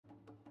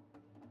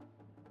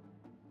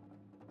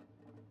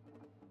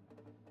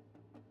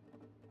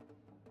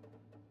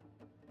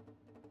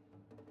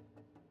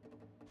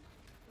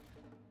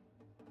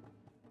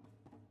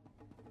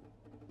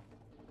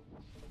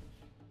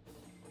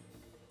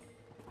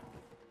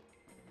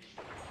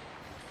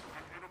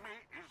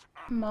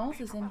Malls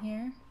is in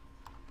here.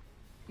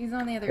 He's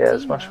on the other Yeah, team.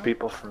 there's a bunch of though.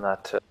 people from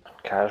that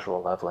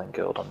casual leveling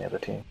guild on the other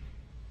team.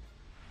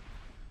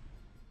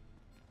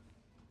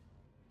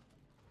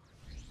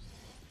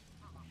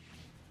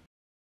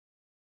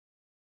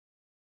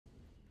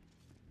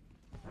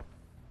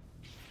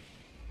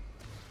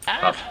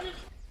 Ah.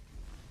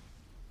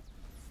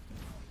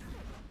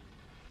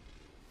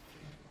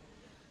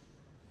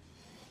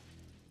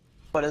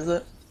 What is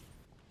it?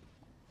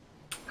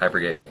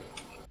 Hypergate.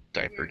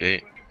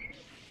 Diapergate.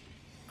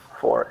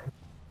 4.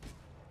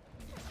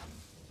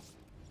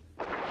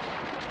 An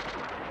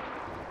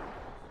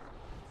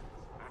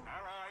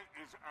ally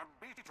is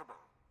unbeatable.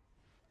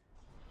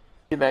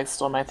 Teabag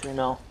stole my 3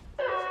 mil.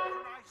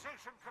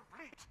 Synchronization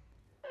complete.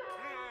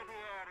 Clear the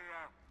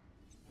area.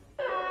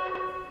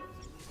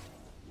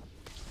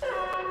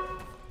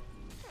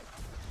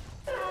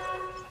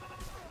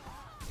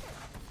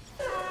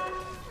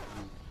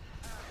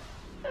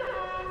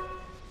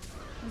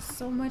 There's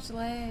so much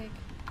lag.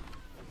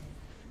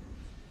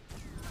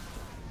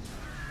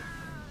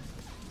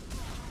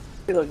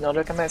 Hey, look,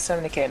 Nodric, I'm at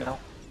 70k now.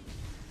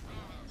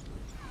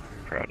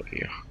 Proud of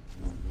you.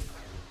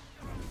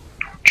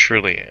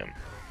 Truly am.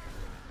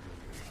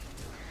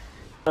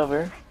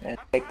 Over and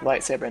take the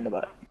lightsaber in the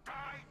butt.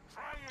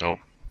 Nope.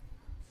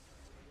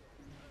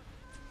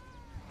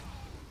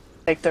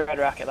 Take the red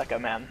rocket like a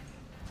man.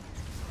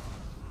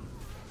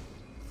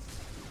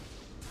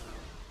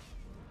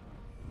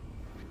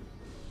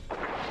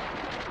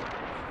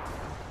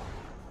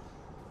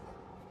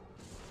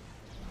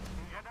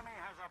 The enemy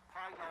has a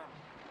pylon.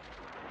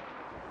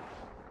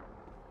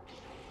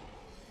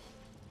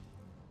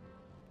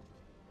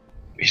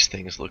 These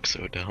things look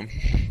so dumb.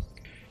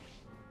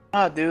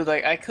 Ah, dude,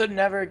 like, I could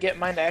never get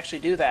mine to actually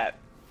do that.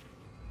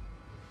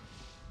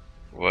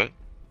 What?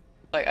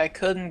 Like, I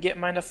couldn't get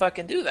mine to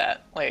fucking do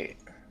that. Like,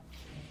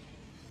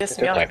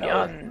 pissed me off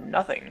beyond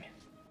nothing.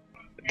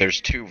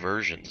 There's 2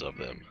 versions of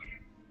them.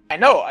 I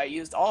know, I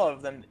used all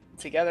of them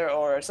together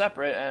or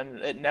separate, and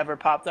it never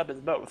popped up as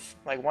both.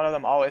 Like, one of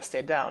them always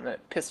stayed down, and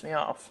it pissed me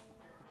off.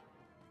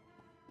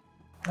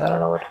 I don't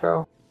know where to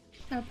go.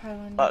 Our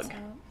pylon Bug. needs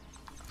help.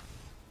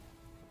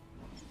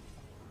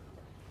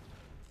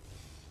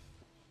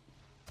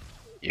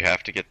 You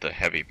have to get the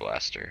heavy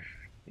blaster,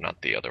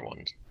 not the other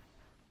ones.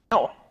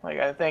 No, like,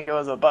 I think it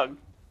was a bug.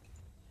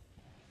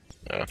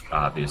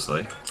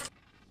 Obviously.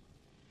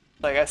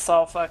 Like, I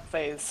saw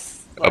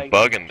fuckface, like... A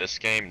bug in this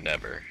game?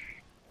 Never.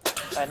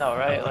 I know,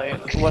 right?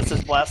 Like, what's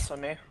this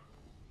blasphemy?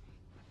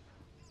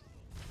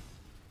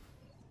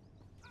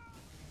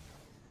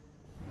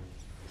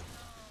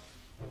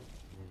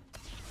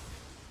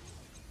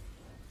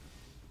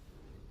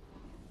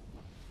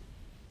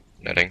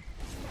 Netting.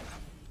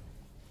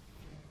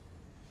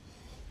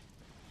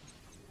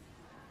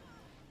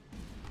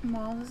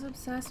 Malls is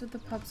obsessed with the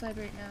pub side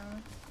right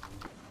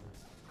now.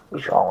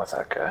 What's wrong with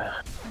that guy?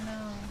 I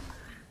know.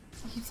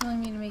 He keeps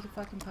telling me to make a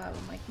fucking pub.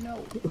 I'm like,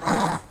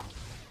 no.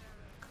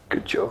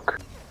 Good joke.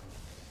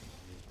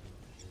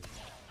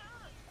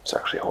 It's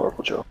actually a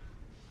horrible joke.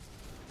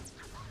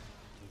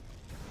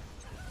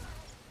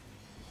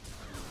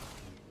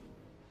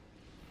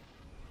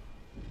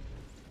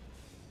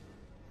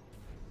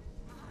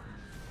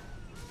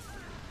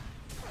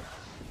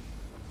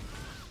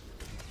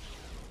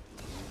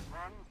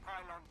 One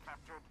pylon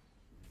captured.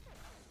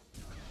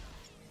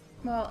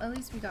 Well, at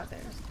least we got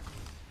theirs.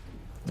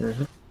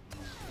 Mm-hmm.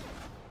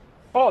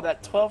 Oh,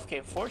 that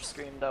 12k force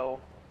screen, though.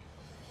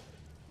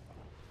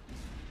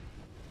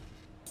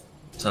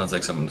 Sounds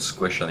like someone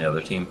squished on the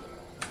other team.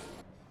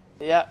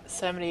 Yeah,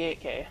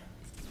 78k.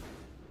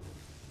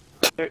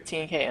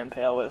 13k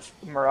impale with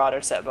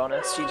Marauder set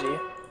bonus, GG. Synchronization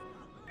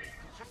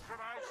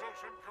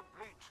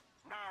complete.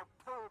 Now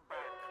pull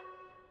back.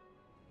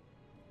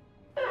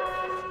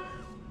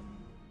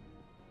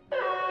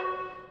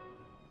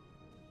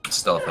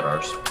 Stealth at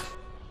ours.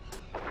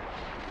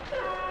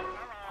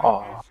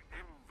 Aw,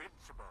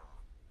 Invincible.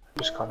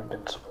 just gone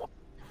invincible.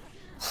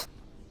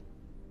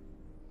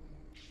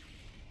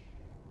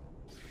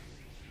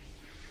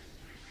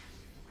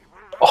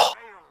 Oh,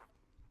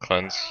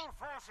 Cleanse. All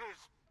forces.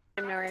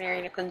 I'm nowhere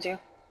near you, Kunzu.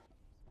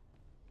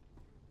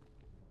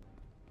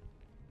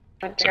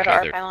 Went to It's go to okay,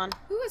 our they're- pylon.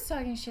 Who was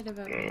talking shit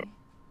about me?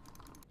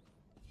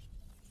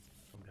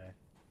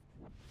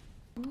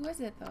 Who was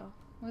it though?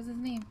 What was his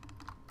name?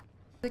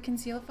 Was it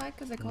Concealify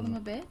because I called him a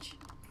bitch?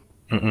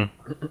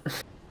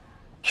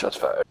 shots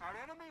fired. Our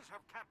enemies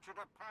have captured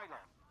a pylon.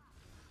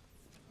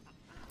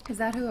 Is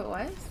that who it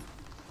was?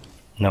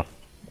 No.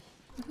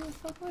 Who the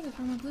fuck was it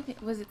from Oblivion?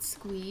 Was it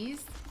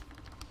Squeeze?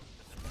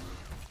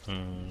 No.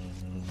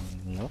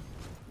 Oh,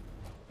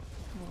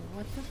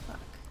 what the fuck?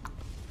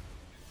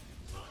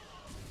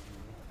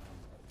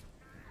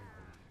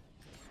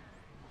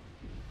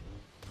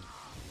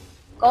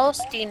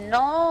 Ghosty,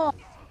 no!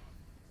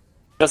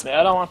 Trust me,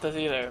 I don't want this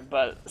either,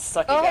 but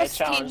Sucky guy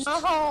Ghosty,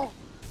 no!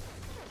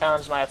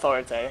 challenged my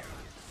authority.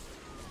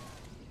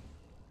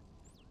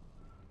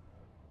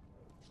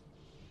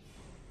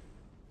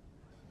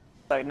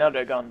 Like, no,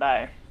 they're gonna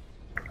die.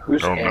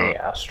 Who's Oh, Annie no.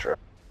 Astra?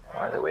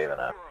 Why are they waving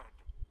at?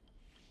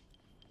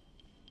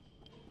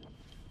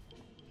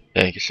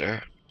 Thank you,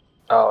 sir.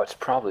 Oh, it's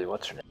probably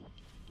what's her name?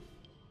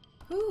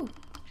 Ooh.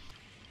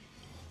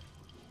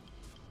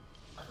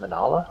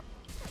 Manala?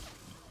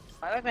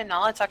 Why would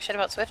Manala talk shit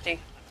about Swifty?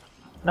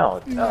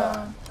 No,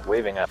 No.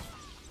 waving at.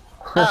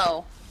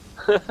 Oh.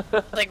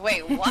 Like,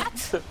 wait,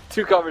 what?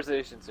 Two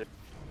conversations.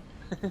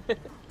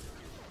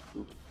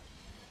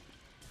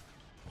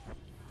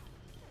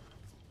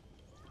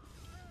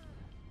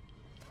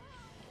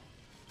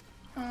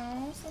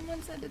 Oh,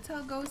 someone said to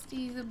tell Ghosty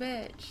he's a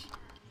bitch.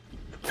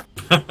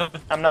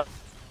 I'm not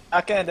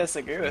gonna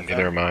disagree with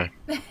Neither him. am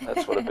I.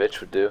 That's what a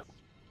bitch would do.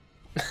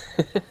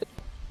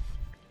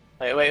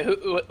 Wait,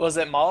 who was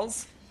it?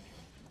 Malls?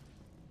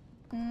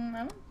 I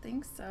don't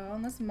think so.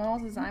 Unless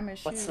Malls is I'm a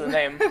shoe. What's the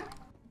name?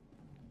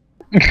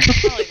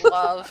 Probably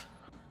love.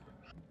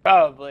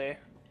 Probably.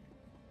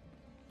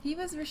 He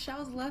was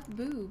Rochelle's left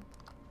boob.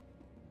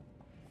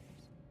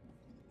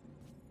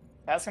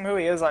 Ask him who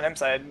he is on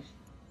inside.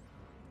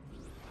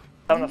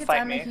 I Tell him think to it's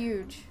fight I'm a me.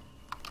 huge.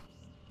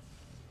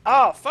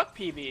 Oh, fuck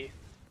PB.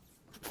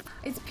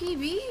 It's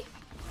PB?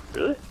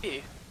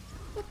 Really?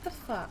 What the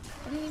fuck?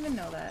 I didn't even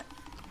know that.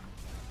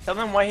 Tell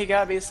him why he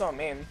gotta be so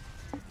mean.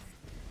 Oh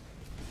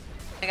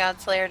my god,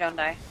 Slayer, don't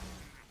die.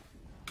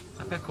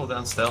 I've got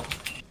cooldown still.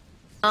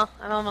 Oh,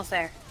 I'm almost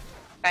there.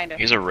 Kinda.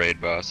 He's a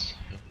raid boss.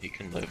 He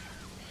can live.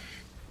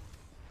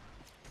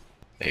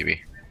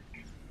 Maybe.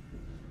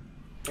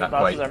 Not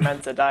Bosses quite. are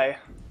meant to die.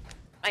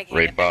 I can't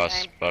Raid get there in boss,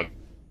 time. bug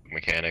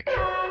mechanic.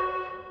 Pylon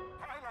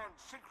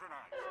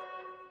synchronized.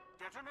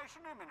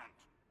 Detonation imminent.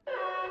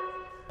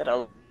 At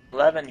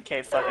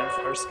 11k fucking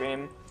first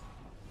screen.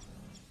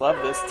 Love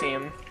this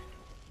team.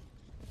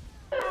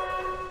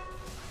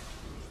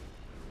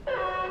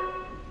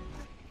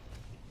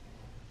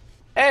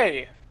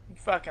 Hey! You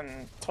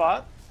fucking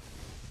twat.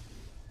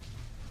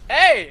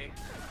 Hey!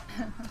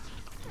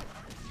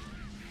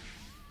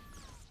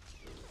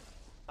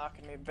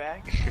 Knocking me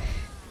back.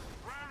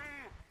 Rally.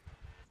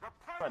 The I'm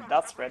a pylon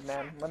dot spread,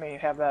 man. Let me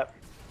have that.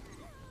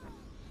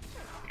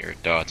 Your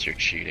dots are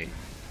cheating.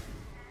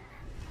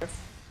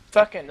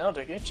 Fucking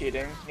Eldrick, you're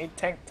cheating. Need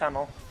tank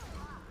tunnel.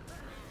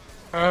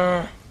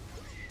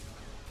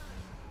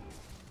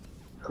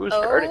 Who's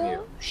guarding you?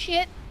 Oh,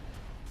 shit.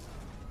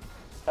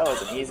 That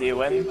was an easy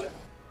win.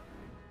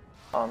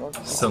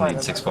 Let's Still find need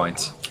them. 6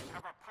 points.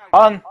 have a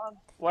pylon. On!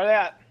 Where they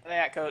at? Where they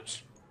at,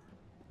 coach?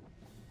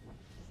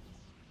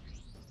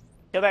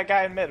 Kill that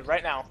guy in mid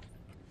right now.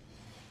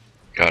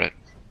 Got it.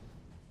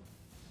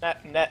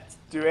 Net,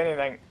 do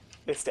anything.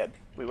 It's dead.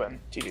 We win.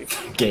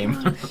 GG. Game.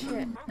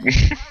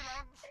 Shit.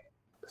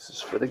 This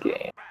is for the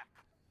game.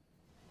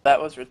 That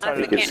was We We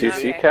retarded. can can't-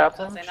 CC okay. cap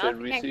I him? was like, Should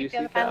no, we can't keep the CC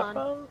other cap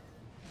pylon. him?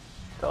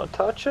 Don't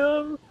touch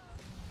him.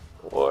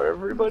 Or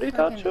everybody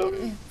touch Fucking him.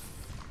 idiots.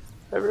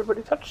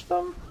 Everybody touch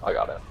them. I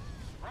got it.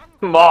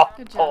 Moth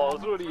Good job.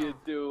 balls, what are you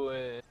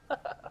doing?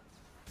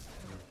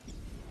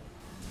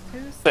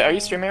 Who's Wait, are you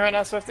so- streaming right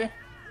now, Swifty?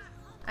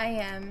 I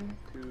am.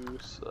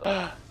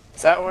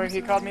 Is that where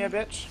he called me a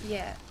bitch?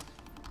 Yeah.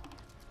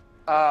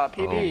 PB,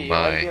 Oh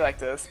why my. do you like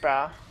this,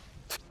 brah?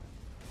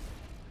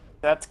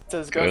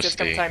 Does Ghost just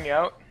come Ghosty. time you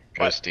out?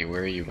 What? Ghosty,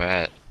 where are you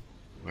at?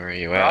 Where are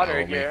you at,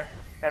 Marauder homie? gear.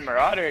 And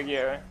Marauder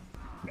gear.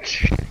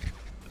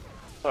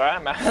 Where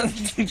I'm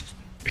at.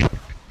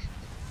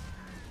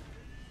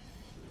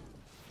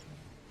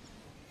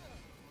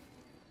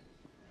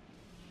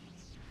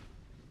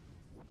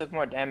 Took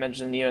more damage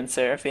than you and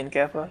Seraphine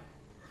Kappa.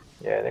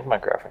 Yeah, I think my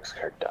graphics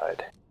card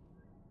died.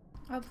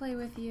 I'll play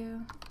with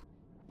you.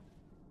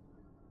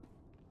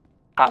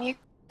 You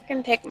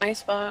can take my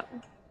spot.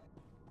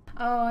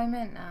 Oh, I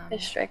meant,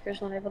 If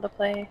Striker's not able to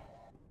play.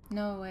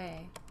 no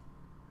way.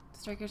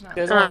 Striker's not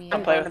He doesn't letting me wanna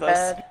in. play going with to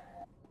us. bed.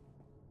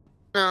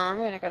 No, I'm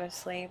gonna go to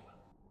sleep.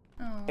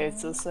 Oh. Okay,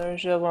 so Sarah,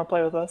 she doesn't want to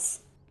play with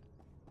us.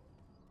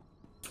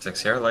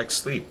 Sexier likes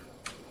sleep.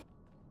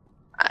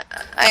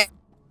 I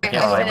can't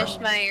just blame finished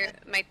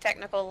her. my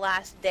technical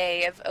last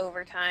day of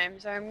overtime,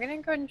 so I'm gonna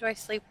go enjoy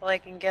sleep while I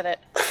can get it.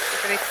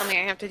 Before they tell me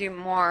I have to do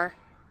more.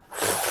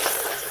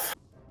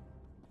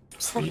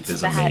 Sleep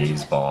is bad.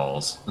 amaze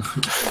balls.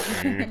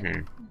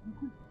 Mhm.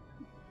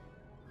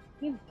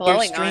 You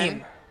blowing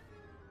stream.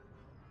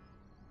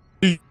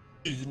 on.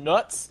 He's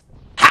nuts.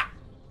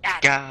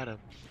 Got him.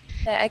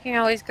 I can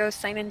always go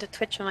sign into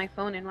Twitch on my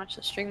phone and watch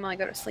the stream while I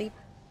go to sleep.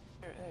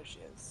 There she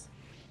is.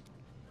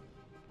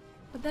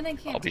 But then I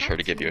can't I'll be talk sure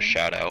to give you a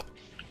shout out.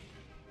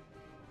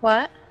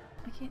 What?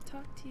 I can't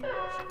talk to you.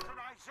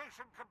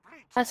 Synchronization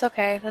complete. That's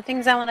okay. The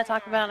things I want to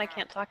talk about, I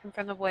can't talk in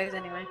front of the boys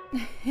anyway.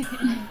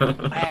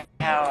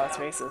 Ow, that's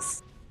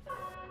racist.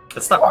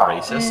 That's not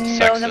racist. No, Sexist.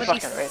 that would be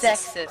Fucking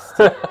racist.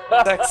 sexist.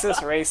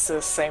 Sexist,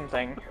 racist, same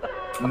thing.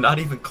 Not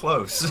even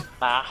close.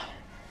 Ah,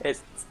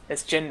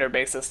 it's gender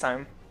based this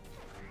time.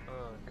 Oh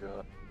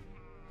god.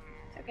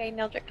 Okay,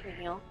 Neldrick can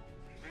heal.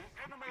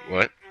 The enemy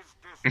What?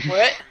 is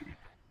What?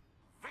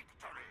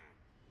 victory.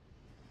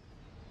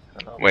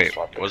 I know, Wait,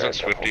 swap the wasn't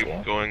card the whole Swifty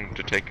game. going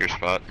to take your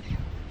spot?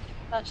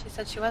 I thought she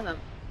said she wasn't.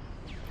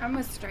 I'm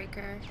a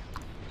striker.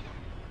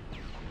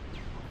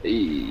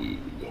 Eee.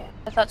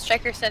 I thought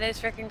Striker said his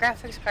freaking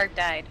graphics card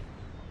died.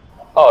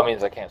 Oh, it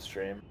means I can't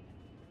stream.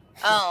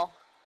 Oh.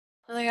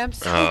 Like, I'm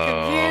so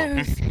Oh.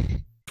 confused.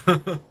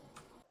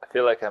 I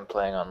feel like I'm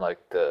playing on like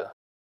the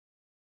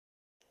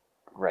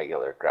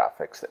regular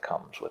graphics that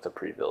comes with a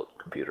pre-built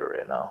computer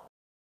right now.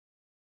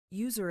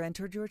 User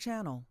entered your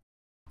channel.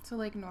 So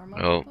like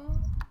normal Oh.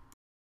 people?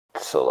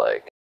 So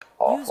like User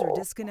awful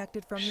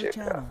disconnected from your shit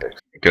channel. graphics.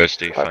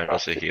 Ghosty, find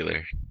us a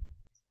healer.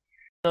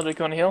 Nobody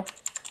going to heal?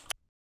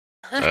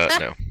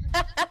 No.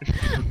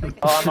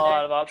 Oh, I'm all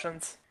out of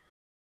options.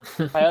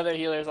 My other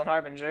healer's on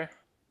Harbinger.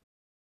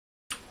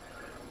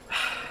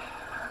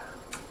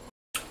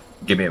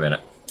 Give me a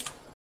minute.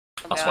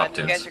 Oh I'll swap god, you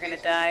tunes. guys are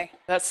gonna die.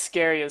 That's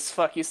scary as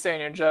fuck. You stay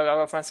in your jug, I'll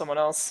go find someone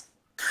else.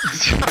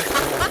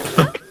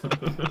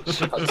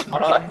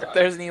 Hold on,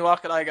 there's an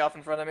Ewok and Igoth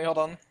in front of me, hold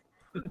on.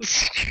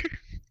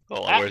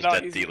 Oh, where's no,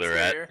 that he's dealer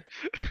at? exterior.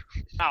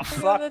 Oh, Oh,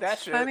 fuck that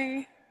that's shit.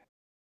 funny.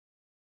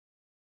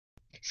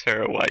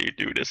 Sarah, why you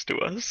do this to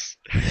us?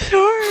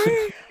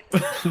 Sorry.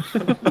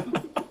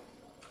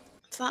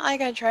 It's not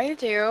like I tried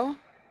to.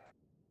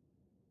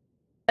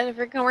 I had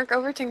to freaking work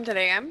overtime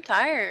today. I'm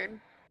tired.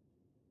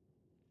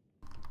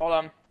 Hold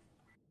on.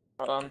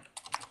 Hold on.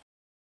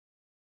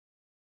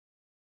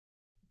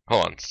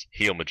 Hold on,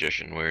 heal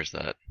magician, where's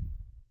that?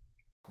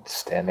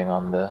 Standing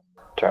on the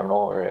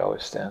terminal where he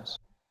always stands.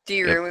 Do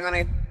you Yep. really want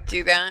to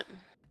do that?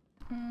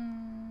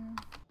 Mm,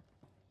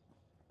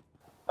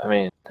 I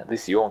mean, at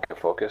least you won't get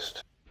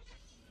focused.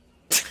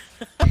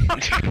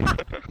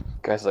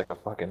 Guy's like a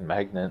fucking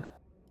magnet.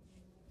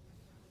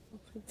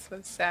 It's so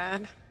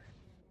sad.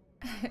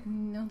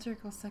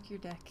 Nildrick will suck your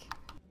dick.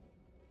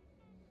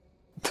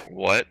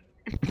 What?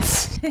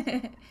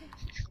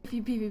 If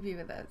you PvP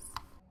with us.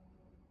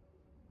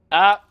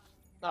 Ah!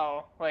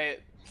 Oh, wait.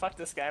 Fuck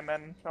this guy,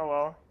 man. Oh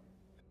well.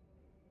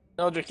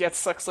 Nildrick gets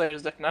suck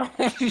Slayer's dick now.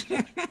 1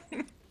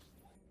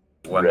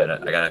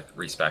 minute, I gotta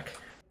respec.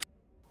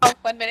 Oh,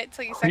 1 minute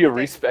till you Who suck are you the dick.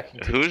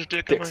 respecting? Whose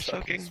dick am I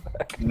sucking?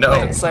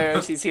 No! Slayer,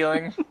 he's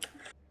healing.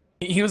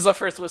 He was the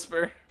first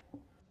whisper.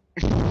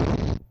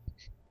 I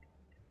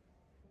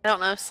don't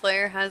know if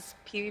Slayer has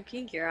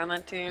PvP gear on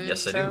that tune.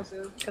 Yes, I so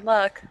do. good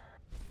luck.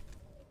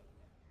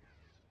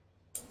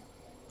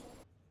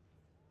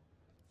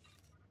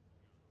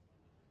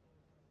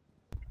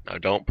 Now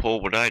don't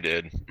pull what I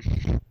did.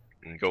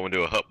 And go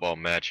into a hutball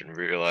match and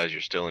realize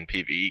you're still in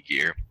PvE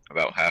gear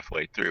about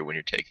halfway through when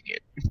you're taking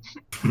it.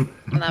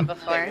 Done that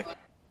before.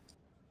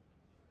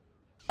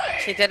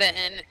 She did it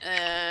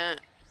in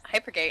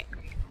Hypergate.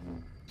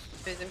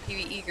 It was in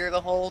PvE gear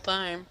the whole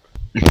time.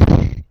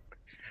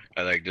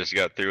 I like just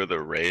got through the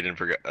raid and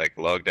forgot, like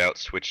logged out,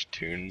 switched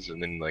tunes,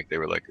 and then like they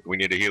were like, "We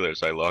need a healer,"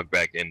 so I logged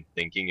back in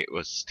thinking it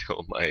was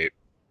still my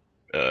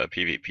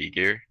PvP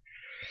gear.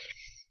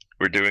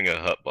 We're doing a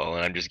hut ball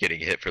and I'm just getting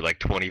hit for like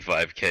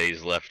 25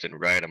 Ks left and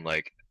right. I'm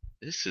like,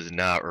 this is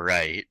not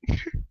right.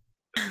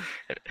 I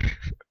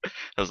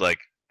was like,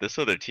 this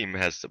other team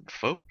has some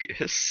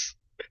focus.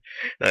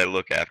 And I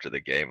look after the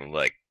game, I'm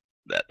like,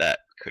 that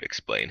could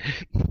explain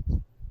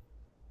it.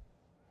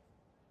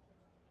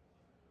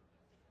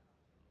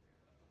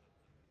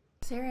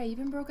 Sarah, I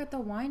even broke out the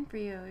wine for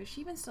you. Is she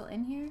even still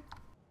in here?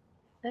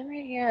 I'm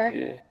right here.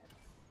 Yeah.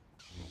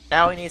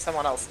 Now we need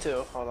someone else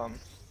too. Hold on.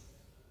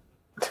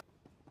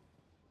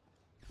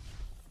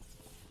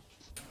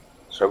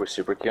 So are we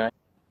super queuing?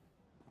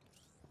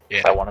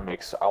 Yeah. I want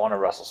to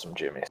wrestle some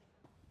Jimmies.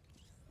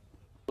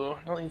 Ooh,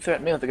 don't you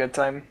threaten me with a good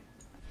time.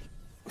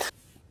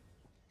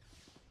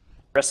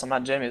 Wrestle my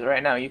Jimmy's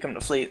right now. You come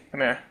to Fleet.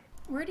 Come here.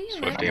 Where do you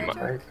Swifty, live,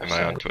 Nildrick? am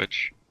I on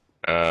Twitch?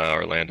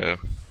 Orlando.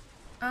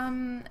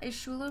 Is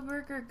Shula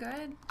Burger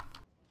good?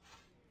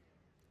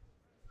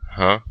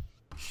 Huh?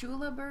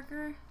 Shula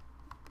Burger?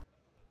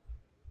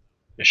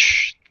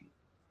 Shh.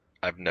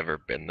 I've never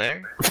been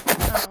there.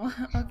 Oh,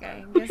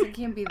 okay. Guess it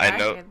can't be I that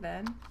know- good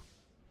then.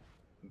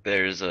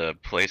 There's a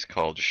place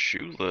called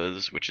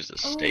Shula's, which is a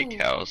Oh.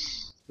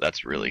 steakhouse.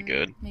 That's really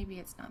good. Maybe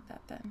it's not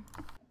that then.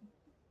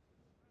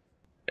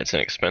 It's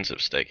an expensive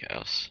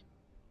steakhouse.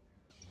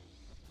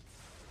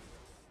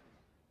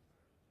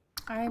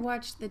 I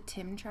watched the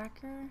Tim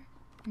Tracker,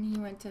 and he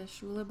went to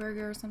Shula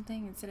Burger or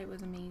something and said it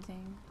was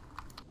amazing.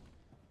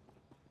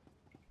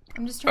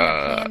 I'm just trying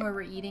to plan where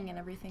we're eating and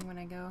everything when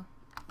I go.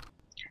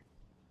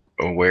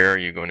 Where are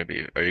you going to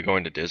be? Are you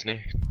going to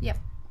Disney? Yep.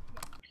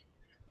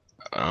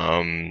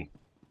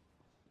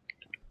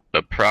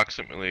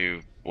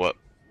 Approximately what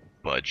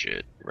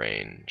budget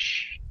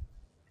range?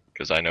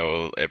 Because I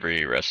know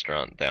every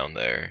restaurant down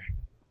there,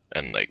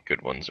 and like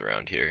good ones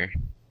around here.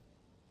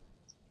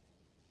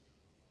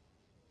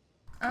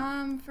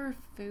 For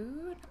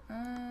food?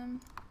 I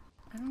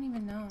don't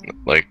even know.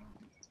 Like,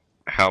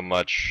 how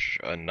much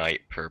a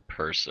night per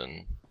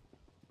person?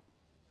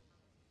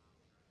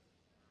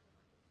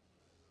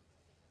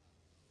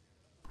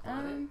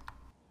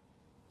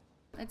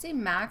 I'd say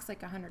max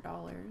like $100.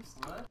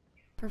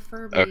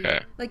 Preferably, Okay.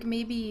 like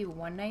maybe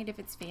one night if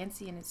it's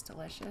fancy and it's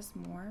delicious,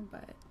 more,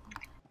 but...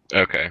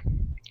 Okay.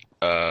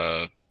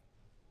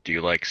 Do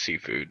you like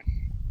seafood?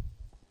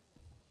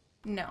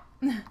 No.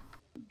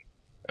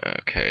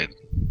 Okay.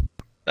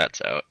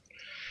 That's out.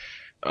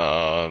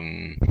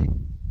 Um,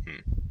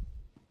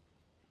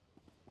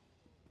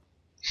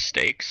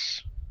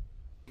 steaks?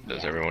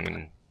 Does Yeah.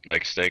 everyone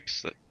like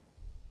steaks?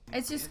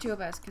 It's just 2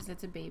 of us because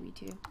it's a baby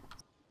too.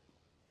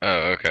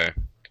 Oh, okay.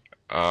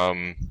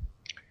 Um,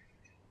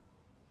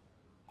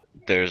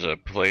 there's a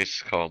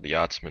place called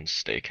Yachtsman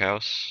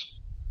Steakhouse.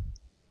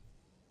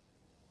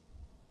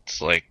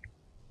 It's like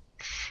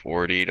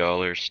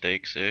 $40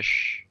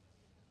 steaks-ish.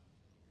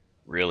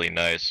 Really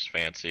nice,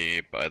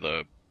 fancy, by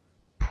the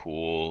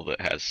pool that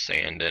has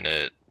sand in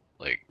it.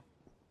 Like,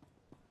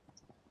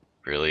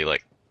 really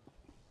like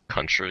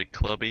country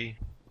clubby.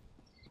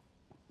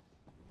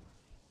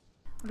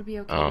 Would it be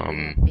okay to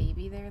bring a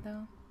baby there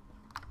though?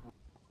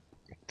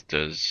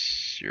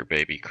 Does your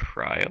baby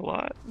cry a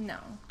lot? No.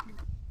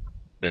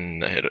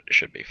 Then it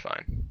should be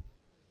fine.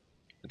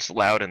 It's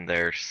loud in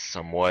there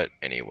somewhat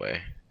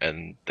anyway,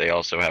 and they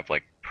also have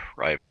like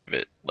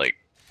private like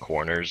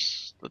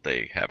corners that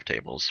they have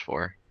tables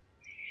for.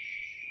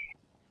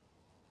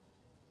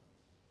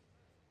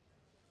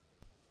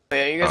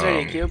 Yeah, you guys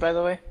ready to queue, by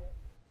the way?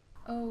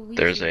 Oh, we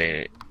There's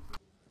queued.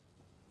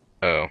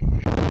 Oh,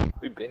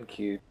 We've been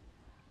queued.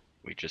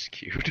 we just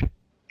queued.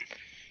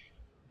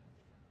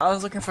 I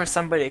was looking for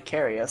somebody to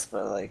carry us,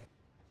 but like,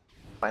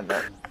 find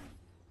that.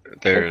 I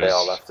think There's they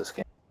all left this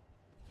game.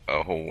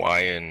 a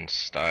Hawaiian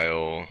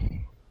style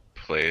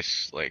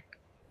place, like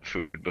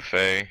food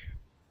buffet,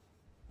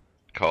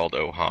 called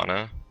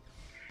Ohana.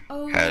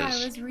 Oh yeah,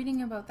 has- I was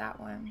reading about that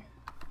one.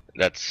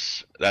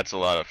 That's a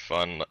lot of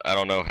fun. I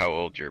don't know how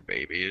old your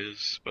baby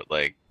is, but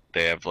like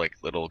they have like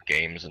little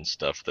games and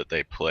stuff that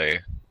they play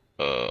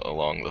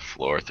along the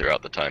floor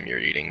throughout the time you're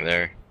eating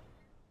there.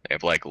 They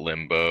have like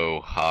limbo,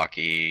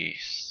 hockey,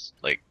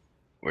 like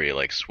where you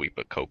like sweep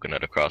a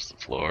coconut across the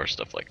floor,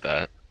 stuff like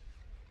that.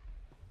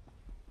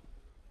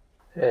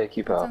 Yeah,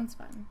 keep up. Sounds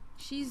fun.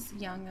 She's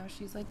young though.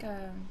 She's like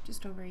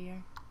just over a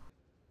year.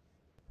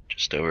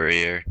 Just over a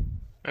year.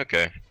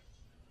 Okay.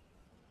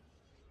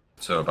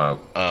 So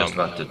just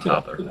about to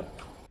toddler.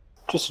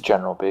 Just a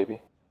general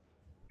baby.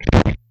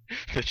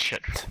 The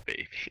general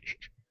baby.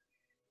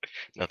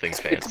 Nothing It's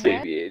fancy.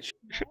 baby age.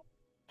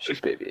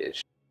 She's baby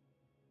age.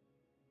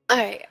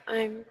 Alright,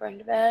 I'm going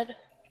to bed.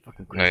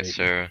 Fucking great Night, baby.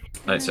 Sarah.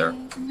 Nice, sir.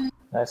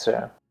 Nice,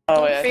 Sarah.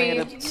 Oh, Feel yeah, I free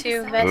think it's...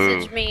 to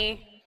message Ooh.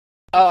 me.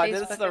 Oh, I did Facebook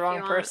this to if the you wrong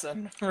want.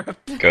 person.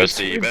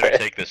 Ghosty, you better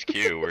take this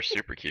cue. We're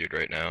super queued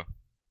right now.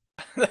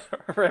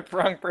 Rip,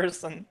 wrong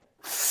person.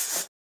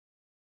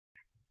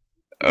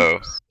 Oh,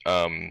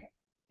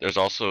 there's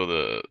also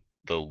the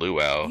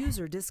luau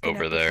User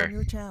disconnected over there. from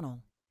your channel.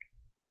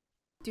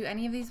 Do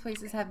any of these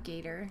places have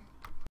gator?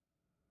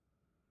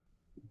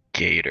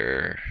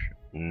 Gator.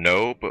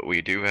 No, but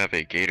we do have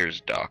a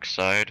Gator's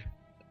dockside.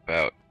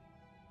 About,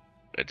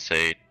 I'd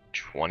say,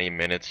 20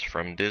 minutes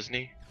from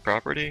Disney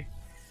property.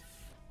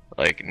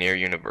 Like, near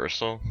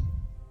Universal.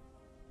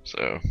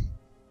 So,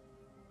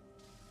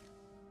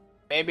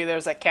 Maybe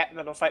there's a cat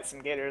that'll fight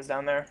some gators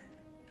down there.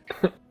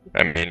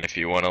 I mean, if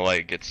you want to,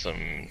 like, get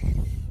some,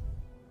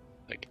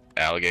 like,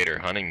 alligator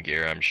hunting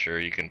gear, I'm sure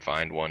you can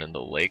find one in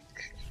the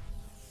lake.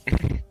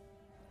 I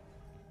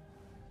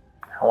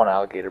want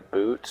alligator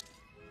boots.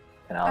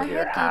 And I alligator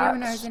had hats. gator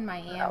when I was in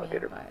Miami,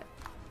 alligator but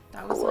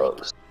that was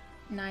gloves.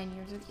 like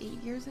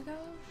 8 years ago.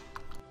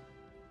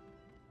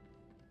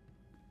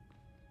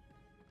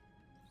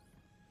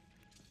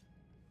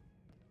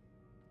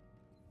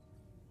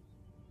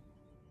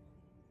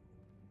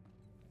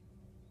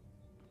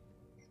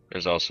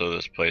 There's also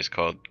this place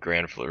called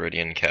Grand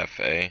Floridian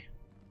Cafe.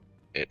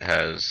 It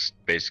has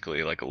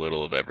basically like a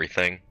little of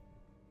everything.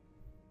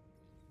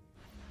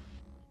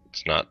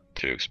 It's not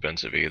too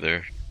expensive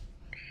either.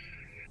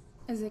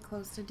 Is it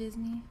close to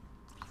Disney?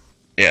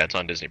 Yeah, it's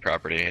on Disney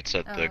property. It's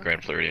at the Oh, Grand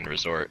okay. Floridian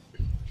Resort.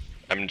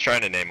 I'm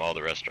trying to name all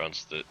the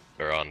restaurants that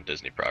are on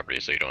Disney property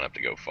so you don't have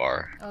to go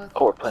far. Oh,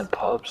 we're playing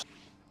pubs.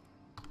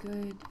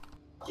 Good.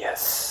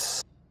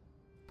 Yes.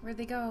 Where'd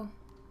they go?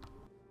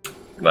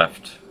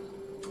 Left.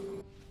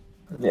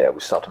 Yeah, we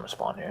stopped him to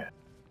spawn here.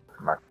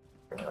 Mark.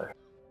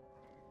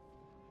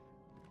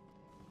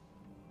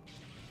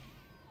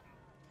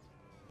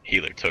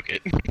 Healer took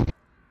it.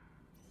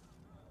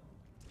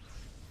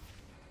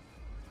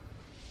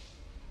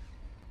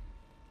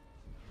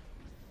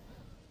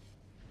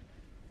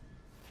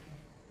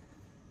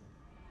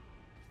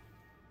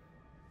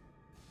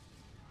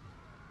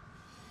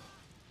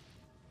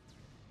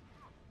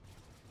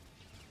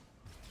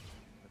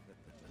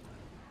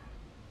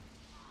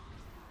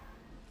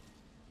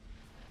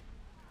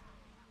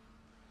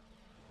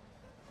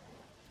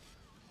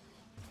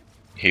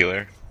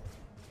 Healer.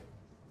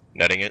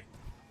 Netting it.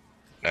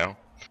 Now.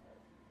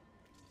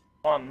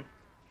 One.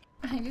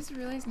 I just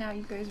realized now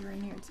you guys were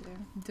in here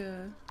too.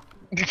 Duh.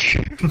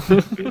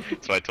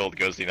 So I told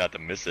Ghosty not to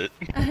miss it.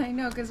 I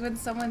know, because when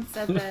someone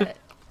said that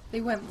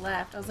they went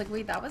left, I was like,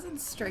 wait, that wasn't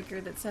Striker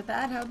that said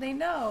that. How'd they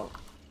know?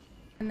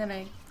 And then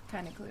I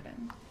kind of clued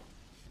in.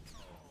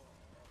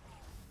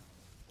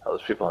 Oh,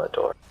 there's people on the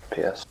door.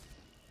 PS.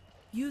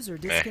 User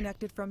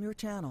disconnected from your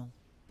channel.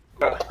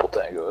 Couple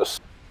tangos.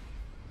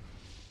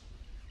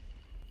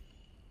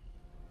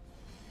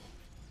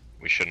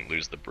 We shouldn't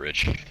lose the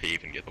bridge if they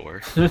even get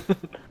ore. Sniper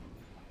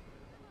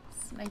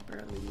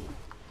elite.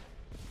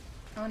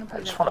 I want to play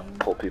I just that want game.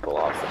 to pull people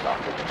off and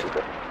knock them into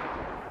the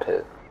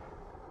pit.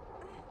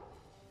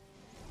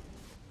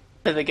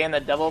 The game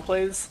that Devil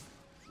plays.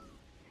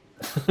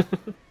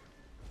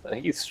 I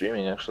think he's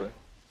streaming actually.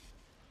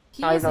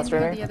 He Oh, he's was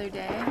not in here streaming?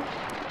 the other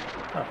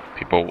day.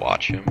 People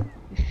watch him.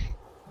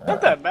 Not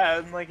that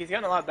bad. Like he's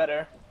gotten a lot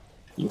better.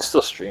 You can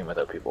still stream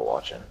without people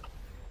watching.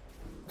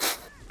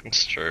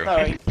 It's true.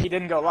 No, he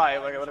didn't go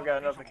live. Like I would have got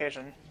a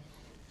notification.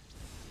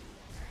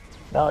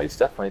 No, he's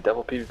definitely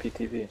Devil PvP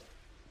TV.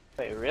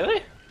 Wait,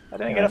 really? I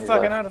didn't Yeah, get a he's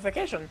fucking live.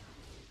 notification.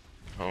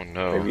 Oh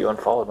no. Maybe you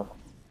unfollowed him.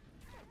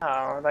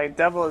 Oh, like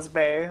Devil is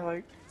Bay.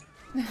 Like,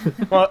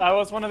 well, I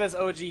was one of his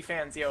OG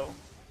fans, yo.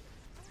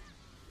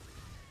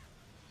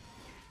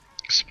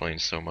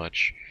 Explains so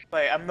much.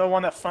 Like I'm the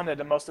one that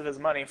funded most of his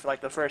money for like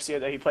the first year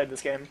that he played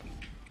this game.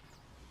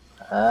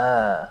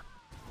 Ah.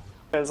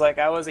 Because like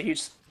I was a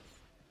huge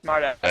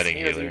smartass. Adding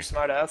He was a healer. huge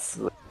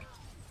smartass.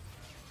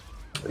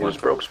 He was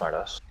broke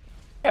smartass.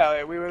 Yeah,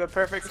 like, we were the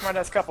perfect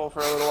smartass couple for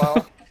a little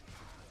while.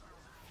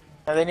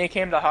 And then he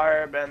came to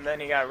Harb, and then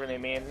he got really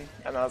mean,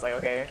 and I was like,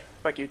 okay,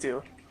 fuck you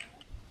too.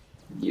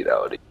 Get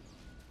out.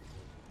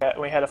 Yeah,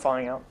 we had a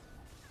falling out.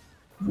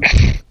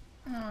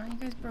 Oh, you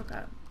guys broke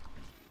up.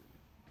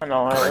 I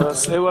know,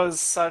 it was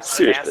such a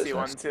Serious nasty business.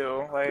 one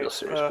too. Like, Real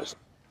serious business.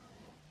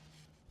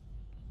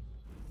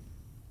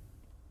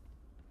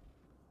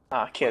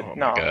 Kid, Oh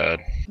no, my god.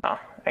 no, I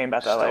ain't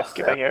about that Stop life.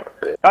 Get that back here.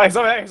 bit. Oh, he's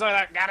over there, he's over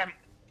there. Got him.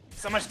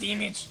 So much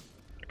damage.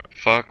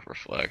 Fuck,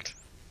 reflect.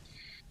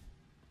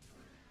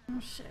 Oh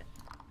shit.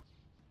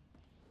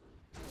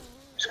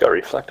 Just gotta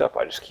reflect up,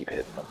 I just keep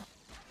hitting them.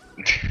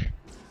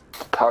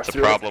 Power The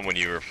through problem when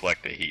you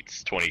reflect a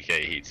heat's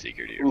 20k heat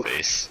seeker to your Oof.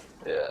 face.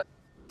 it. Yeah.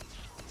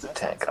 It's a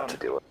tank out to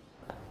deal with.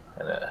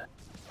 And a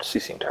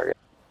ceasing target.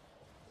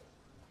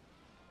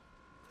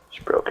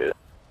 Just broke it.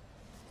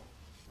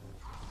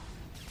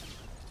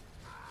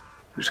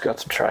 Who's got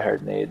some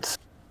tryhard nades?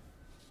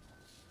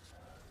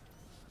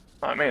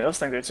 I mean, those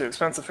things are too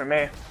expensive for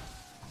me.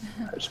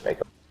 I just make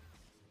them.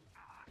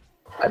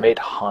 I made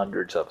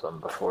hundreds of them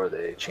before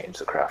they changed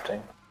the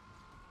crafting.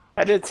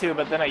 I did too,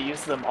 but then I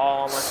used them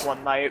all in like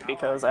one night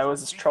because I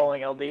was just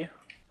trolling LD.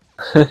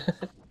 I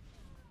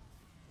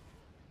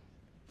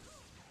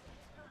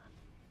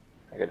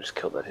think I just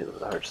killed that healer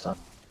with a hard stun.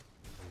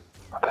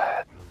 Not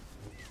bad.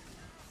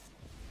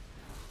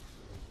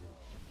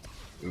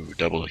 Ooh,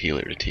 double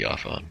healer to tee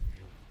off on.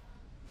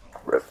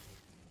 Rip.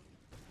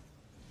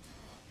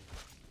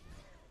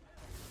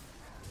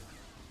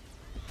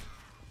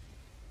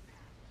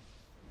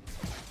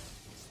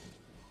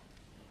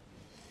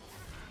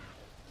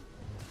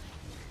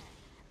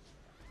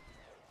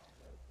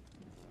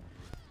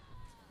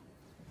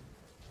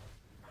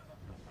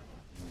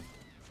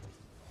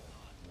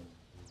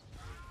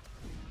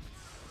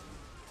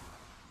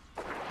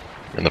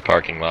 In the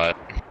parking lot.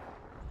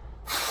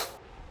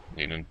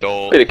 Need an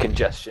adult. Bit of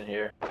congestion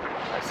here.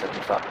 I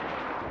 75.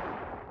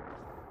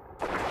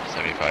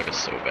 75 is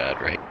so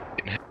bad right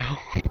now.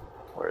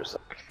 Where is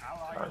that?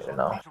 I don't even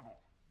know.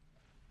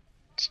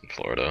 It's in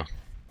Florida.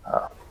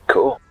 Oh,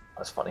 cool.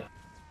 That's funny.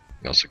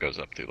 It also goes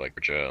up through like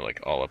Georgia, like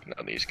all up and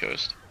down the East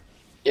Coast.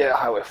 Yeah,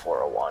 Highway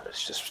 401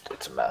 is just,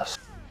 it's a mess.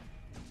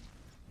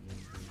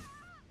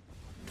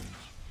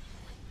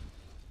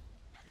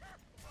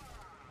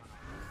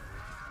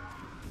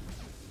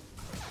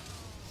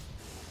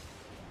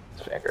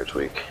 This Vanguard's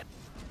weak.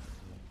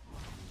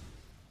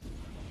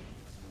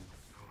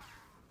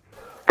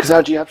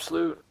 Kazaji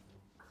Absolute!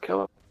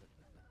 Kill him.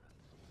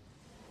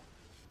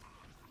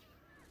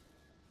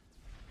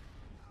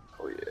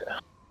 Oh yeah.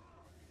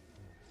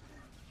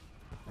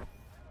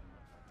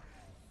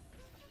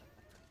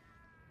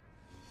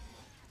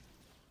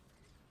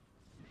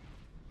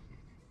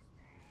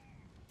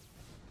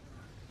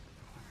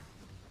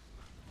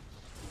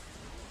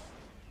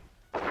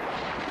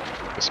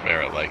 This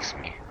Mara likes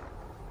me.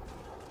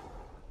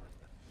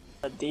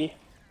 A D.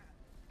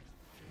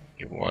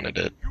 He wanted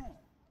it. You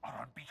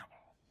are unbeatable.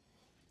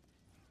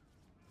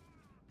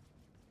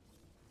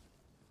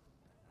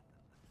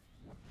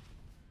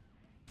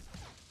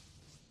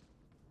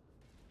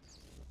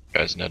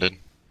 Guys netted.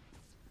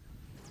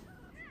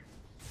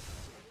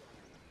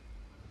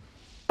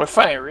 We're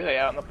fighting really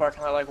out in the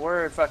parking lot. Like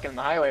we're fucking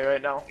the highway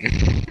right now.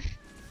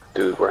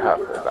 Dude, we're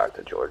halfway back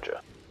to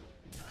Georgia.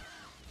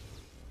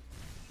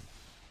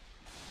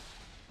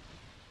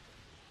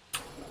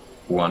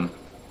 One.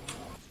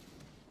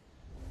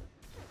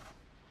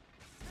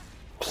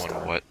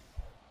 One what?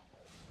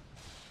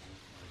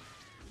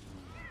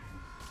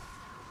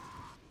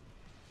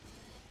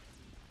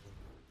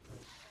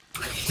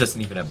 He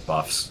doesn't even have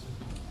buffs.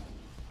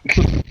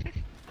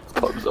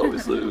 Pubs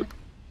always lose.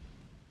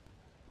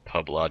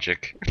 Pub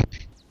logic.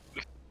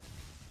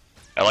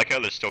 I like how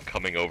they're still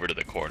coming over to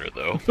the corner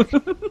though.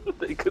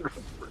 They could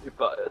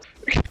rebuy us.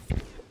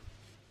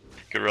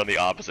 Could run the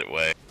opposite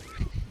way.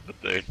 But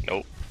they're,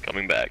 nope,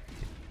 coming back.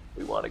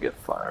 We want to get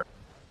fired.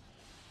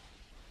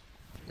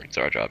 Makes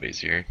our job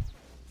easier.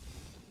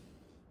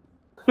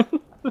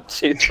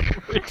 Chase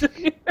him right to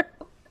the air.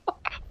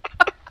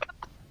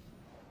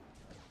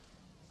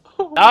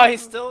 Oh,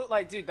 he's still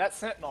like, dude, that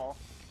sentinel.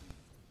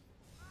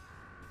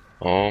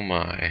 Oh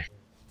my.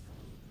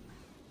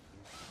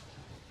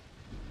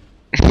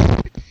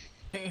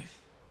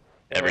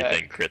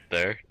 Everything crit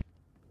there.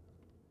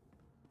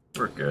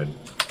 We're good.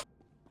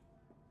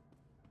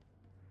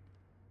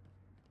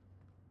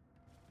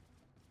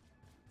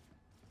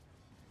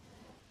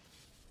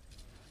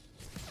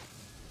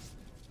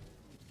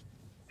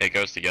 Hey,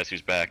 Ghosty, guess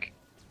who's back?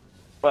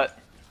 What?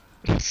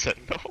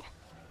 Sentinel.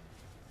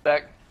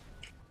 Back.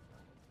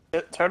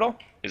 Turtle?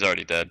 He's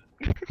already dead.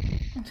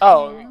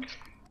 Oh.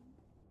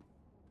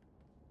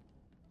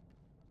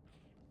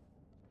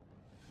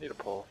 Need a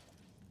pull.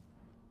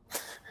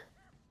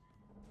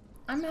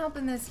 I'm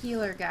helping this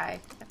healer guy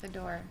at the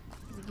door.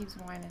 'Cause he keeps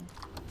whining.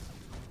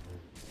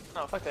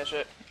 Oh, fuck that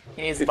shit.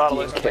 He needs the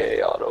bottle or something.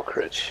 15k auto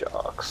crit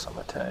shocks. I'm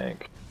a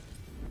tank.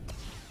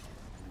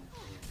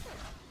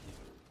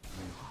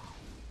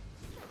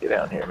 Get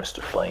down here,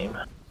 Mr. Flame.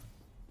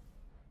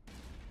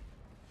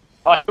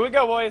 Oh, here we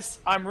go, boys.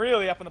 I'm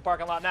really up in the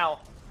parking lot now.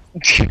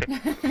 You're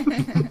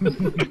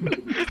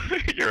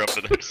up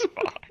in their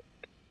spot.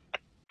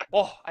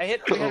 Oh, I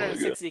hit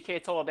 360k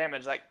total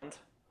damage. Like,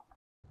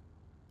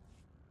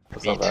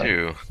 That's Me not bad.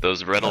 too.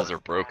 Those Reynolds are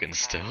broken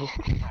still.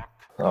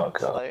 Oh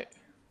god. like,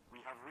 We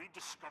have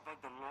rediscovered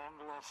the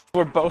long-lost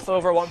we're both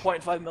over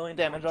 1.5 million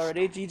damage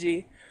already.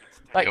 GG.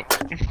 Like, Yep.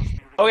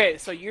 okay,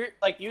 so you're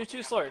like, you two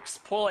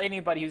slurks pull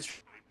anybody who's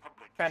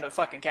trying to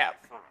fucking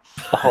cap.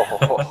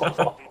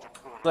 Oh,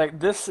 Like,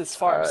 this is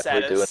farm Alright,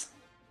 we're status.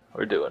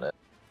 we're doing it.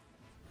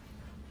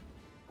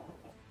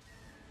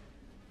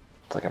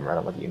 It's like I'm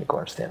running with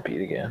Unicorn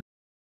Stampede again.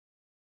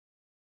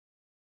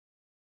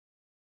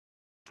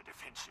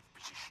 defensive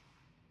position.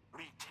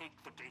 Retake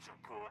the data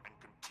core and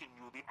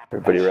continue the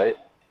Everybody right?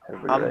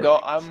 Everybody right?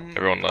 I'm.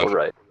 Everyone left. Four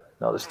right.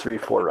 No, there's 3,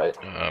 4 right.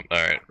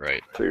 Alright,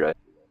 right. 3 right.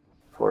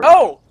 4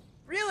 Oh,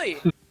 really?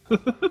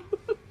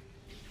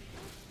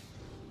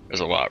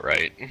 There's a lot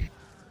right.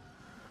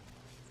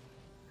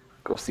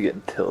 Goes to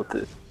getting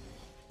tilted.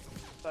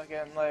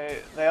 Fucking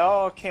like, they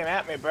all came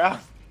at me, bro.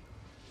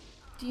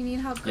 Do you need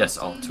help? Yes, Christy?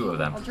 all 2 of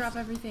them. I'll drop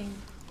everything.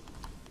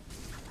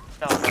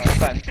 No, it's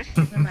fine.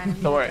 Never mind,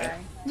 I'm Don't worry. gonna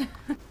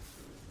die.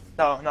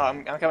 No,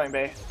 I'm coming,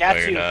 babe. No, Got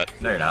you're you. not.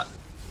 No, you're not.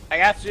 I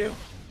got you.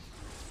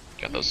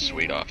 Got those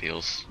sweet off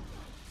heals.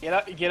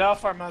 Get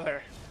off our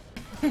mother.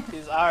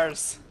 She's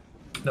ours.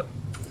 No.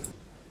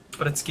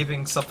 But it's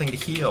giving something to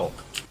heal.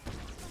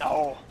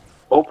 No.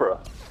 Oprah,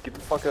 get the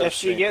fuck out If of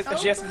she me. has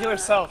to heal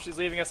herself, she's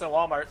leaving us in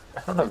Walmart.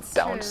 I don't have That's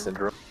Down true.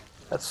 syndrome.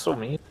 That's so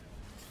mean.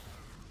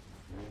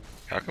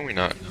 How can we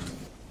not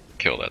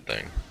kill that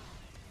thing?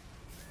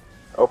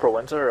 Oprah,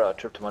 when's our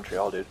trip to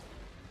Montreal, dude?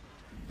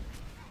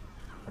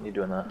 When are you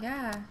doing that?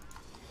 Yeah.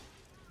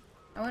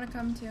 I want to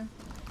come too.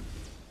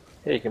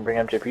 Yeah, you can bring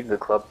MJP to the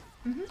club.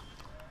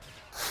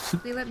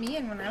 They let me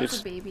in when I was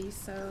She's- a baby,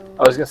 so.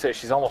 I was gonna say,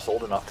 she's almost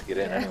old enough to get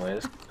in Yeah.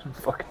 anyways.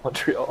 Fucking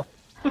Montreal.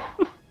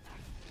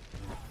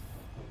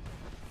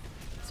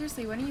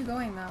 Seriously, when are you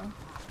going though?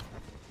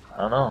 I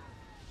don't know.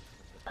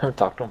 I haven't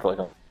talked to him for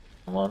like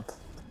a month.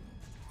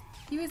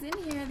 He was in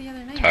here the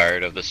other night.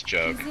 Tired of this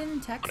joke. He's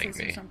in Texas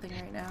me. or something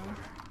right now.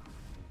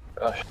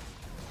 Gosh.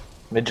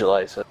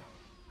 Mid-July, so...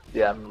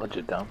 Yeah, I'm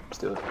legit down. Let's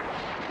do it.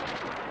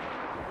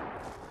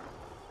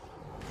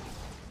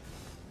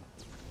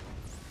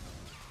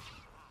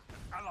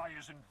 ally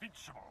is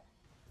invincible.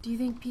 Do you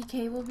think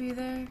PK will be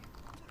there?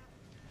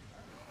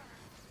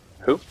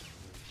 Who?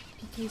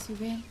 PK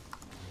Subban?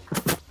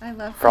 I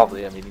love him.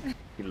 Probably, I mean,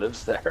 he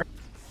lives there.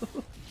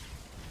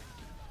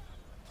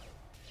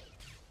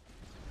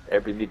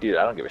 Airbnb, dude,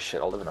 I don't give a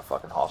shit. I'll live in a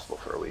fucking hostel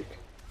for a week.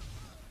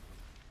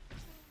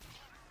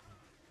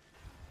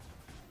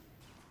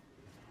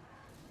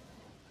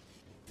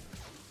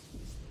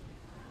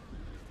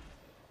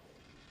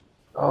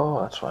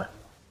 Oh, that's fine.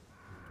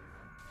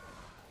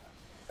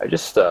 I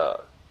just,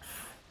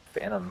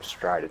 Phantom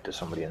strided to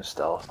somebody in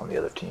stealth on the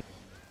other team.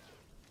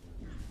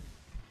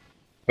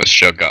 This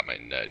show got my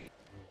net.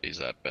 He's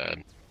that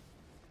bad.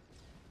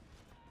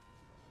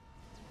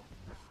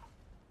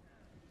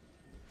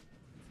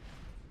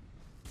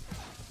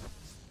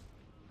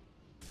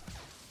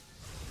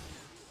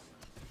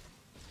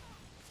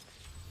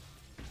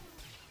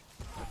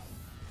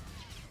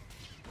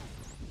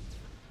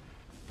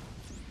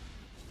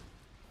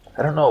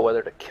 I don't know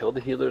whether to kill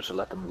the healers or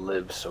let them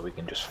live so we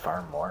can just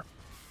farm more.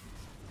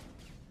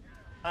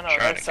 I don't know,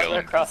 Trying to kill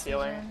they're him. cross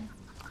healing.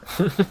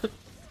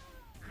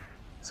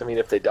 So I mean,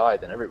 if they die,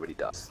 then everybody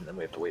dies, and then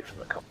we have to wait for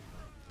them to come.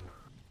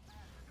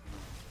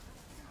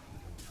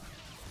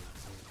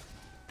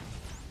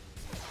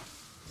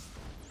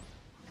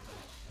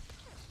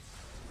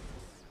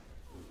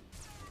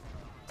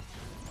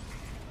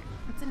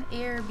 It's an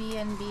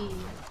Airbnb.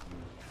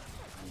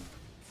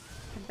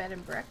 A bed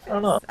and breakfast. I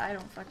don't know. I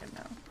don't fucking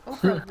know.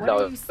 Oprah, what No,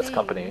 are you that's saying?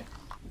 company.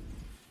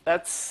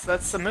 That's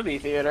the movie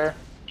theater.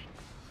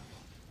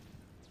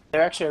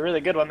 They're actually a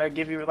really good one. They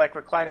give you like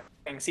reclining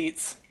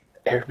seats.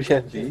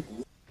 Airbnb?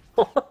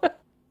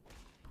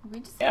 We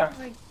just Yeah. have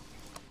like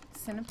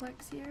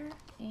Cineplex here,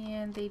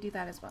 and they do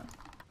that as well.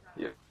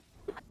 Yeah.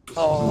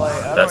 Oh, like,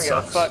 I That don't give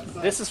a sucks. fuck.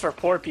 This is for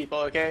poor people,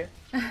 okay?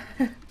 We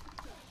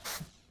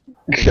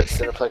got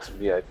Cineplex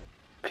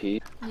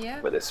VIP,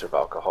 Yeah. where they serve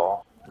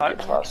alcohol. And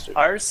get plastered.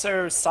 Ours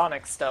serves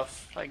Sonic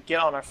stuff. Like,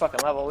 get on our fucking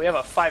level. We have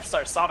a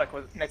 5-star Sonic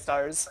next to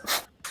ours.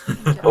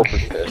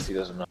 Open's pissed, he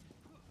doesn't know.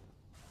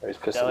 Or he's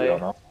pissed that we Really?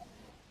 don't know.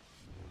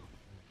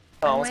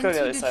 Oh, I let's went go to the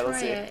to other side. Let's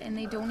see. Detroit, and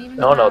they don't even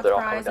No, have they're all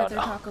fries coming at their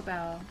down. Taco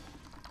Bell.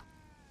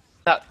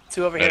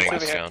 Two over here, Betting two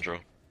the over here. scoundrel.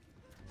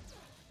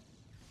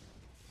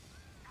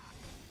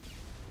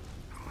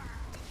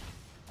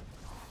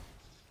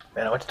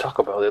 Man, I went to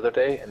Taco Bell the other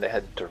day, and they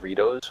had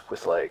Doritos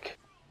with, like,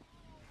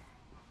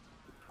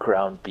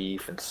 ground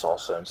beef and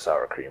salsa and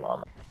sour cream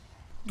on them.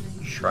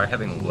 Try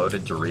having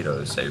loaded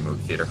Doritos at your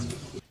movie theater.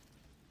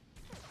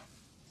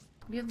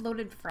 We have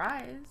loaded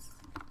fries.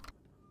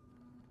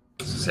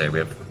 Say we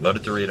have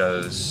loaded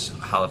Doritos,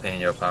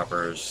 jalapeno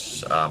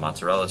poppers,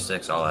 mozzarella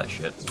sticks, all that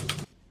shit.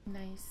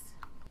 Nice.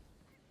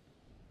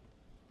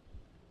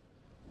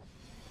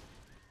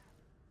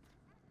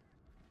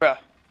 Bruh.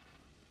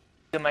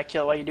 Do my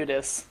kill while you do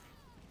this.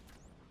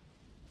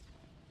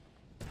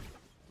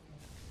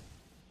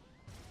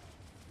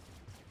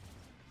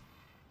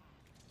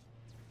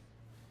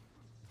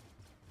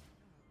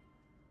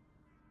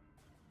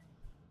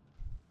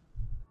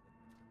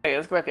 Hey,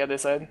 let's go back the other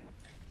side.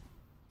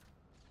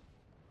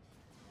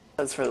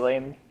 That's for the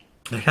lane.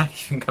 They're not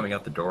even coming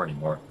out the door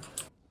anymore.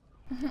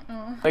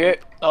 Okay,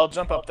 I'll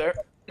jump up there.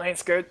 I ain't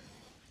scared.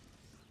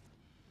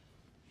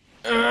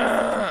 There's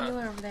a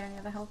healer over there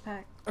near the health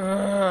pack. Get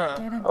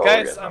him. Oh, Guys,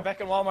 we're getting I'm back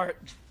in Walmart.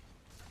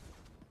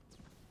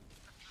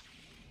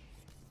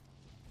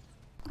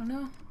 Oh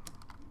no.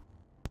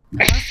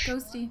 I lost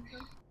Ghosty.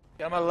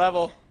 Get on my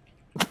level.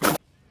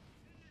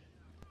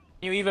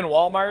 You even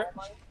Walmart?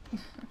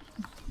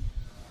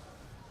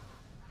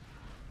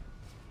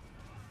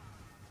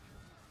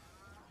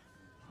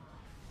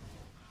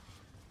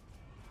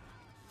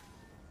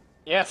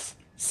 Yes.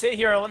 Sit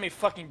here and let me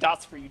fucking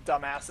dots for you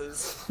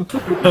dumbasses.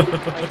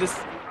 Like, this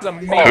is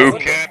amazing. Who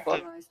capped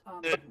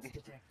it?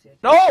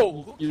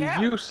 No! Who You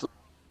capped? useless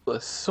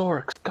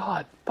Sorks.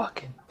 God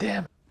fucking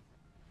damn it.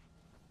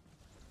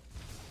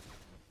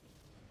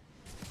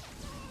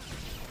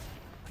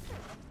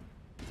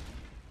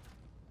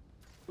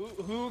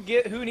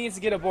 Who needs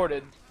to get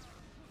aborted?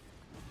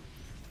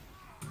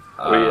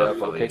 Are we I vote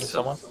believe taking so.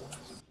 someone?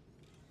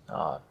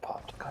 Oh, it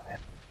popped. God damn.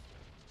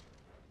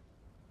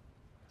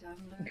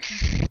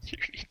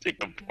 You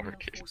take a board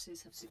game.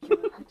 Forces have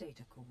secured the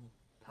data core.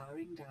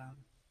 Powering down.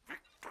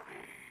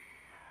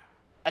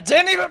 I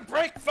didn't even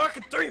break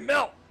fucking 3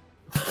 mil!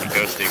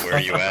 Ghosty, where are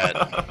you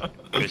at?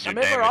 Where's your I'm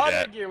in damage Mirage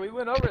at? gear, we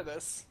went over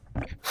this.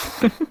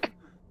 I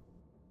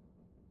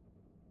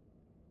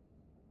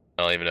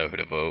don't even know who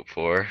to vote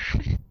for.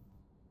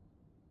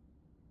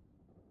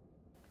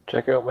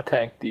 Check out my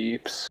tank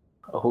deeps.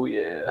 Oh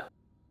yeah.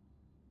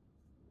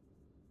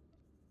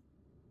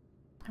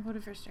 I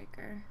voted for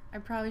Striker. I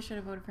probably should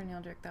have voted for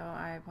Neildrick though.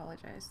 I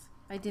apologize.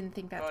 I didn't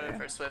think that Voted through.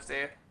 for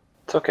Swifty.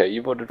 It's okay,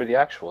 you voted for the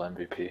actual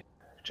MVP. Good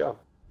job.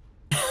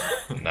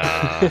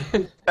 Nah.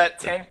 That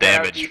tank per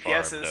hour damage DPS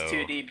farm, is though.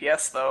 2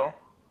 DPS though.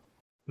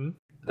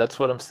 That's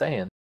what I'm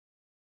saying.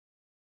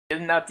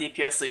 Isn't that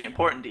DPS the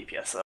important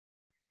DPS though?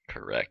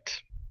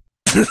 Correct.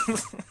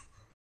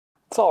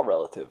 It's all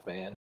relative,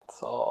 man.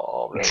 It's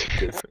all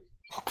relative.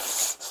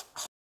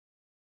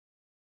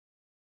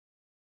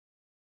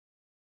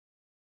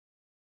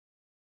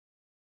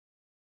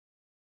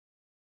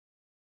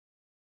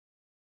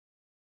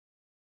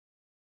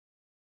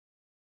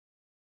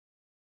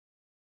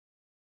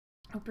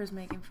 Oprah's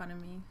making fun of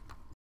me.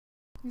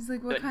 He's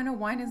like, what Good. kind of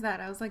wine is that?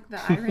 I was like, the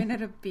I ran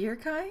out of beer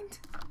kind?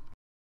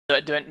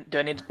 Do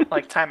I need to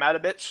like time out a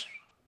bitch?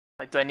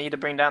 Like, do I need to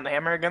bring down the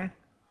hammer again?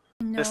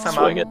 No. This time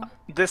Swing it.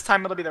 This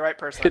time it'll be the right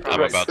person. I Hit the I'm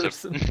promise. right about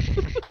person.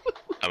 to.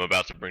 I'm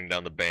about to bring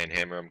down the band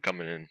hammer. I'm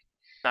coming in.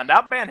 Now,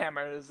 not ban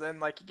hammers, then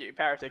like you get your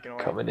power taken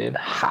away. Coming in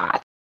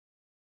hot.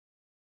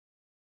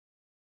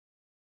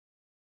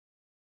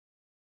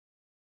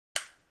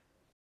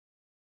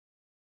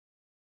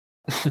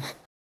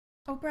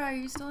 Oprah, are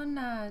you still in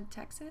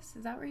Texas?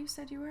 Is that where you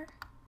said you were?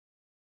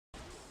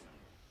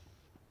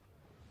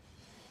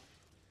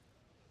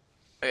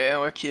 Yeah,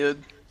 we're cute.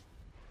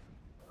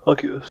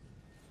 Look at this.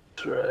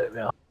 That's right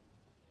now.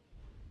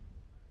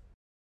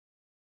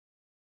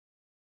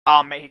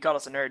 Oh man, he called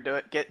us a nerd. Do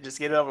it. Just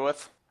get it over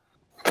with.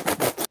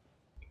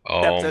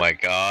 Oh That's it. my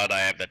god, I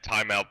have the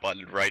timeout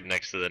button right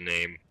next to the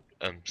name.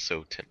 I'm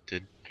so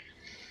tempted.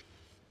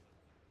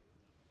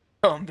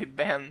 Don't be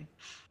banned.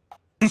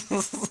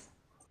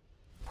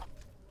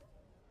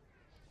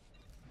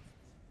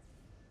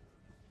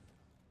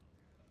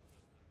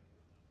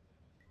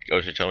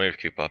 Ghost, tell me if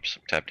Q-Pop's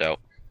tapped out.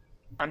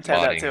 I'm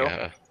tapped out too.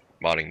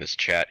 Modding this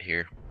chat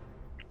here.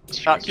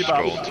 Not Q-Pop.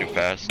 Scrolling too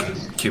fast.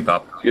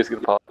 Q-Pop. You guys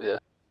gonna pop? Yeah.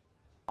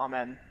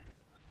 Amen.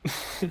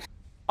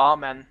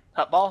 Amen.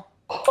 Hut ball.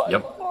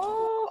 Yep.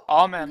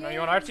 Amen. Are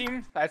you on our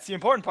team? That's the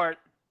important part.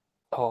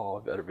 Oh,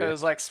 it better be. It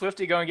was like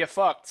Swifty go and get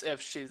fucked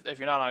if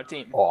you're not on a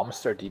team. Oh, I'm gonna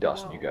start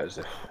DDoSing you guys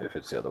if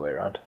it's the other way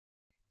around.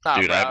 Nah,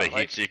 Dude, bro, I have a like,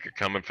 heat seeker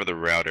coming for the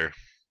router.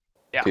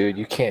 Yeah. Dude,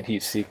 you can't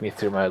heat seek me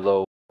through my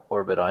low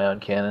orbit ion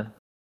cannon.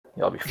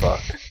 Y'all be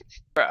fucked.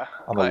 bruh,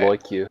 I'm gonna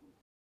loik you.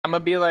 I'm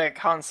gonna be like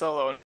Han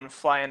Solo and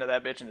fly into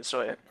that bitch and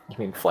destroy it. You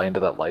mean fly into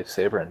that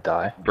lightsaber and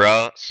die?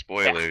 Bruh,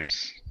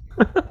 spoilers.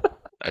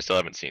 I still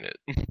haven't seen it.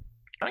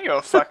 I don't give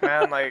a fuck,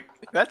 man. Like,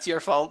 that's your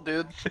fault,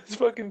 dude. It's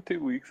fucking 2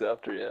 weeks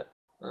after, yeah.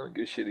 I don't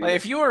give a shit either. Like,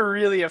 if you were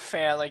really a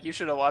fan, like, you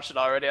should have watched it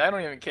already. I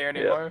don't even care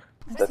anymore.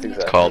 That's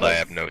exactly Called right. I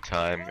Have No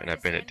Time, and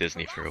I've been at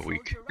Disney for a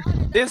week.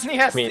 Disney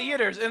has I mean-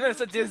 theaters, and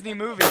it's a Disney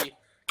movie.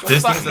 Go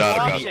Disney fucking not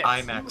watch doesn't it. need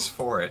IMAX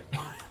for it.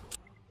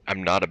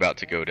 I'm not about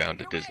to go down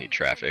to Disney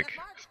traffic.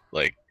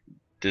 Like,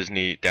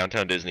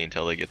 downtown Disney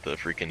until they get the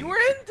freaking You were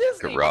in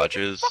Disney.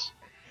 garages.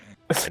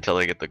 Until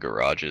they get the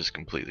garages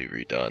completely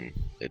redone.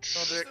 It's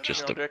Mildrick,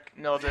 just a Mildrick,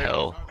 Mildrick,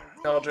 hell.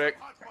 Mildrick,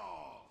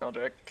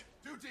 Mildrick.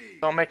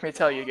 Don't make me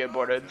tell you get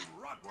boarded.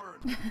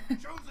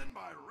 Chosen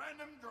by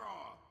random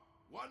draw.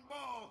 One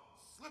ball,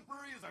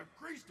 slippery as a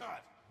grease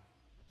cut.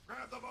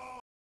 Grab the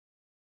ball.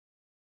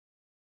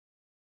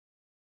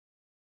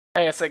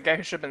 Hey, it's that guy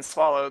who should have been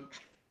swallowed.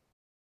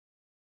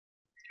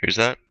 Who's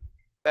that?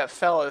 That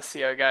fellas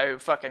here guy who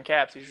fucking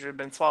caps, he should have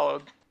been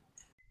swallowed.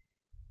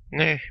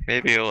 Nah,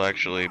 maybe he'll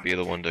actually be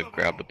the one to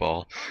grab the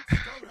ball.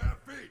 Don't have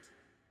feet.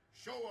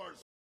 Show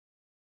us.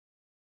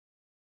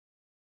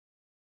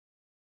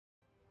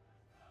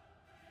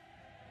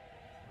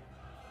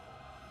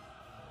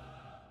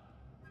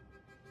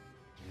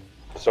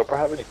 Does Oprah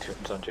have any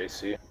tunes on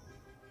JC?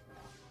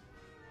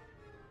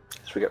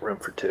 So we got room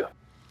for 2.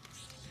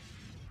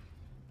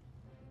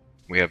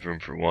 We have room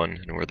for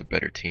 1, and we're the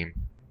better team.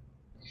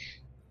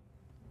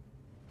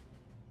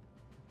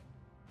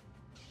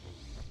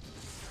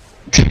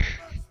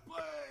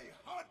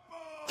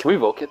 Can we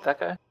vote kick that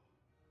guy?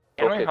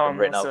 Can Vote we? kick Hold him on,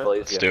 right now, let's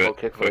Felicia. do it. Vote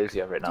kick Quick.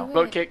 Felicia right now. Do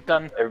Vote kick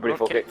done. Everybody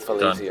vote kick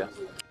Felicia.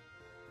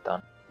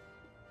 Done.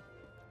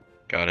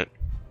 Got it.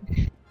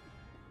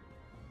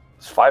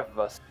 It's 5 of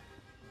us.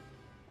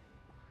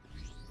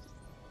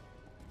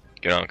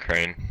 Get on,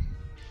 Crane.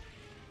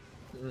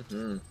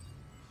 Mm-hmm.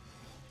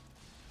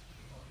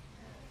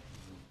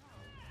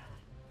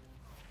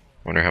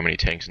 Wonder how many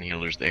tanks and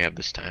healers they have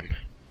this time.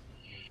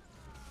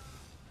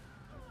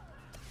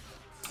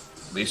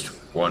 At least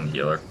one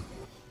healer.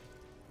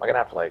 Am I gonna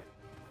have to like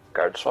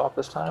guard swap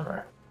this time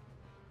or?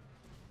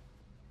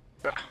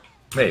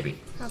 Maybe.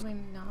 Probably I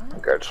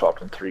not. guard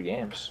swapped in 3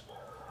 games.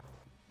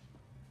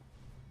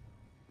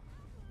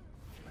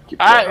 Keep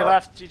Alright, going you up.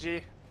 left.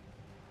 GG.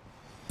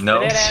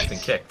 No, Did it. she's been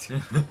kicked.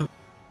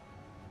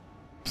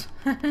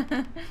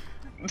 I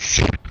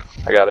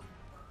got it.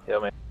 Yeah,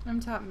 man. I'm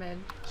top mid.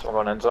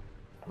 Someone going end zone.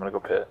 I'm gonna go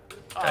pit.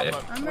 Oh, Okay.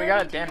 look, I'm we ready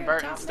got to Dan get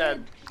Burton top instead.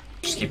 mid.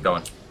 Just keep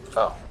going.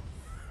 Oh.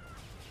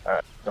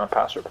 Alright. You want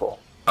pass or pull?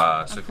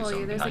 I'll Swifty's pull you.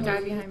 someone There's a behind guy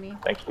you. behind me.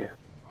 Thank you. Our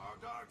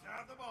dogs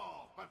have the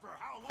ball, but for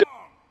how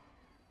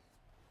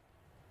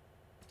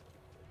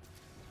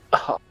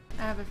long?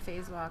 I have a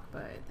phase walk,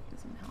 but it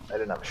doesn't help. I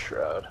didn't have a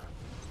shroud.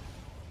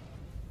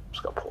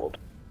 Just got pulled.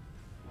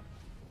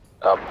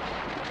 I'm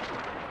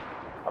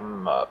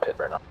pit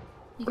right now.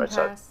 You can Right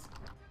side. pass.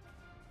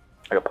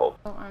 I got pulled.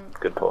 Oh, I'm...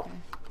 Good pull. Okay.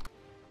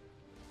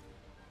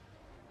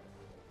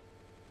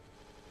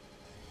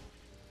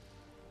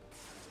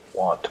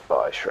 Want to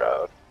buy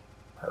shroud.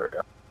 There we go.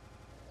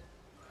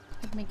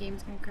 I think my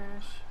game's gonna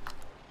crash.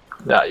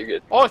 Nah, you're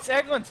good. Oh, it's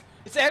Eglin!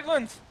 It's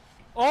Eglin!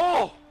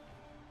 Oh!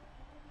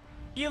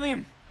 Heal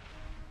him!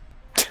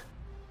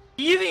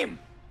 Heal him!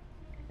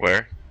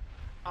 Where?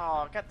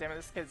 Oh, goddammit,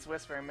 this kid's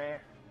whispering me.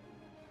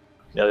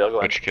 Yeah, they'll go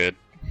in. Which kid?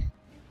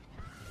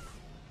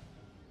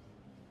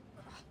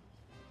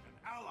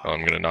 Oh,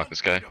 I'm gonna knock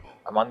this guy.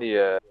 I'm on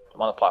the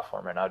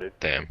platform right now, dude.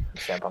 Damn.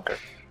 Sand bunker.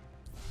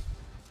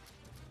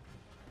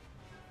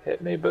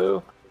 Hit me,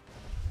 boo.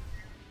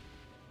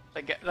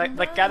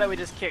 Like guy that we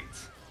just kicked.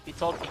 He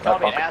called me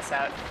an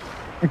asshat.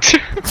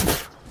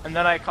 And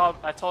then I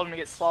told him to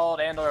get swallowed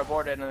and or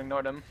aborted and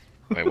ignored him.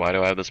 Wait, why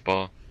do I have this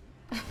ball?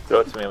 Throw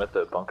it to me with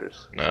the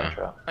bunkers.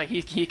 Nah. Like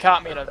he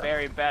caught me in a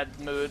very bad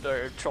mood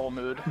or troll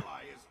mood.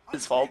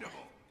 His fault.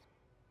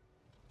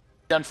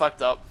 Done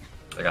fucked up.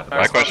 I got the My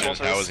Alright, question is,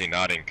 swallow how first. is he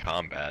not in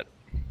combat?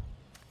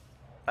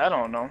 I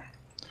don't know.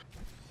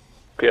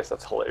 P.S.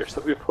 That's hilarious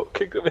that we both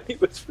kicked him and he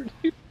whispered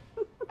you.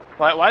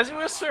 Why is he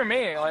whispering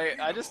me? Like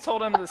I just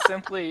told him to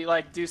simply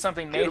like do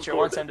something Get nature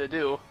wants him aborted. to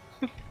do.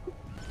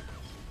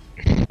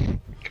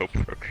 Go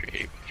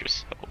procreate with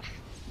yourself.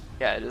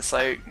 Yeah, just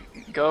like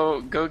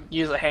go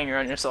use a hanger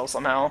on yourself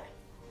somehow.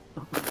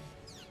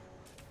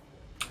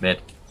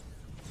 Mid.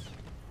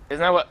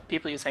 Isn't that what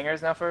people use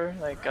hangers now for?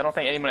 Like I don't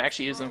think anyone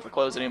actually uses them for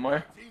clothes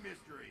anymore.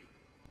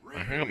 I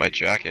hung up my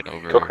jacket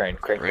over. Go crane,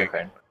 crane, crane, break.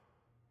 crane.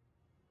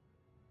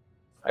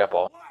 I got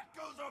ball.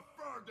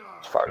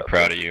 It's fired I'm up.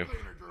 proud of you.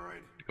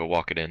 Go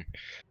walk it in.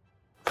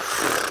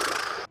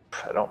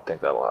 I don't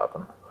think that'll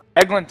happen.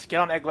 Eglin, get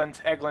on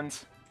Eglin,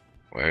 Eglin.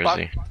 Where is Fuck.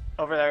 he?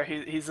 Over there,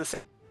 he's the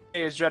Sage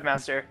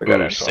Dreadmaster. We got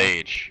Ooh, info.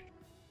 Sage.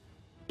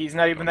 He's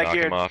not even that Knock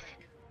geared. him off.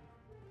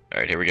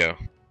 Alright, here we go.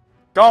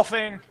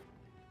 Golfing!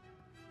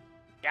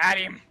 Got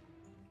him!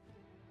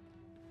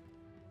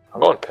 I'm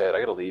going pit. I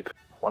gotta leave.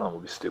 One of them will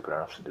be stupid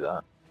enough to do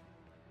that.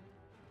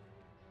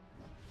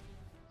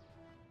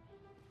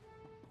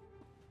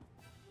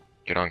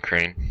 Get on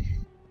crane.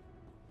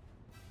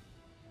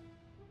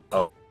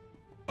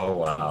 Oh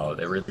wow,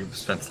 they really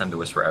spent time to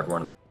whisper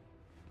everyone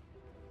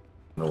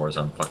in the war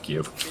zone. Fuck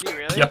you. Did he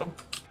really? Yep.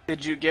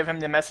 Did you give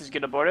him the message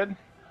get aborted?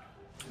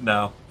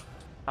 No.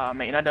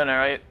 Mate, you're not doing it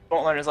right.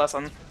 Won't learn his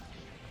lesson.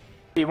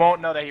 He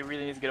won't know that he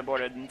really needs to get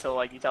aborted until,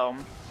 like, you tell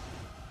him.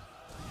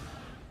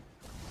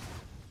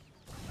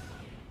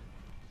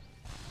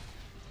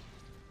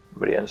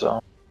 Everybody end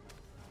zone.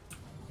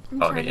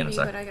 I'm Oh, trying okay, to in a be,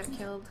 sec. but I got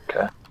killed.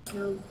 Okay.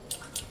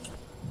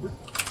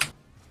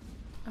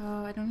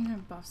 Oh, I don't even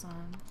have buffs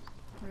on.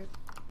 Rip.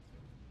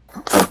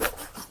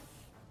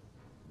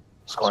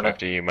 Scoring it.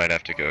 Swifty, you might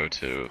have to go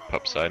to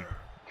pup side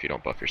if you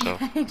don't buff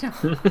yourself. I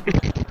don't.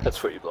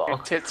 That's where you Your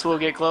belong. tits will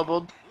get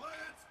globaled.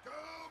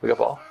 We got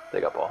ball. They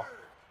got ball.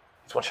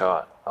 It's one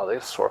shot. Oh, they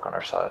have Sork on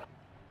our side.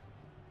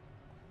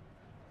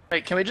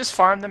 Wait, can we just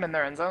farm them in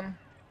their end zone?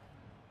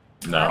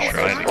 No. I was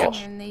trying to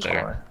farming get and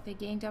there. they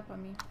ganged up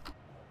on me.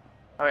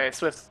 Okay,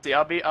 Swifty,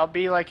 I'll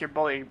be like your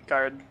bully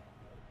guard.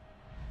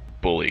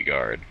 Bully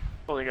guard.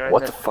 Bully guard.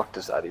 What the fuck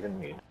does that even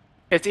mean?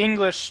 It's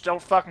English,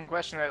 don't fucking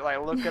question it.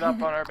 Like, look it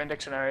up on Urban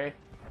Dictionary.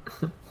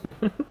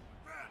 Fantastic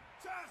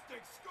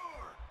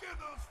score! Give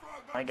those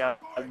frog My dogs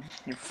god. a point.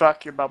 You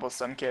fuck your bubble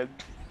some kid.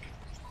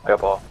 I got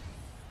ball.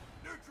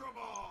 Neutral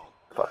ball.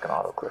 Fucking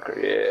auto clicker.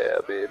 Yeah,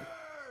 babe.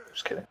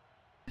 Just kidding.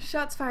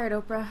 Shots fired,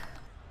 Oprah.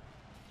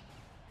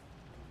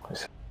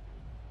 Nice.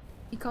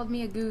 He called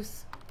me a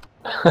goose.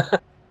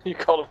 You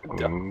called him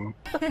dumb.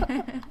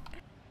 Ooh.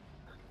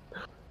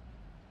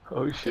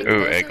 Oh shit.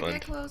 Ooh, Get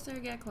Eggland. closer,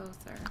 get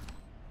closer.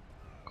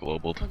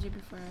 Global. Told you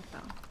before I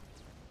fell.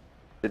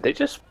 Did they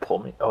just pull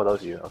me? Oh, that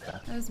was you. Okay.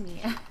 That was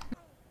me.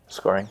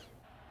 Scoring.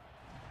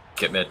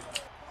 Get mid. Bloodworms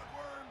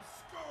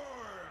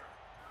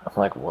score. I'm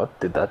like, what?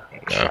 Did that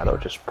shadow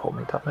just pull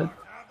me top mid?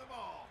 Have the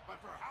ball, but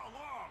for how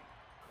long?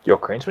 Yo,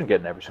 Crane's been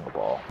getting every single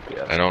ball.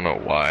 Yeah. I don't know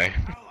why.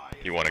 Ally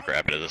You want to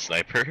grab it as a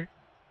sniper?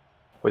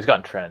 Well, he's got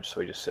entrenched,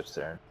 so he just sits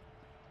there and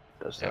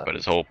does Yeah, that. but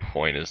his whole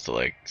point is to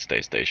like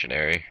stay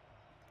stationary.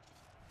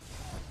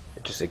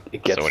 It just it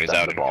gets So when he's them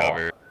out the in ball.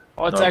 cover,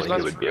 Oh, it's Normally he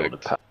Eggland. would be able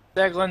to pass.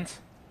 Eggland.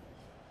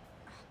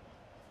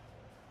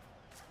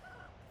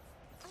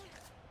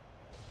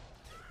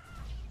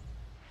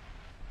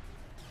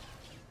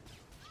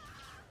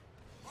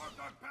 Hard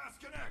dog pass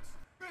connects.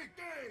 Big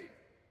game.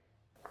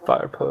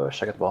 Fire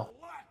push. I get the ball.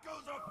 Lat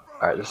goes up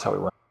front. Alright, this is how we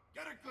win.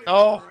 Get it clear,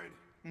 No. Floyd.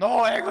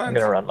 No, I'm Eggland.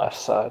 gonna run left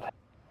side.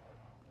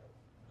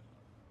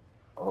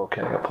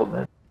 Okay, I got pulled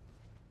in.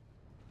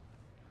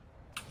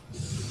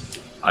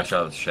 I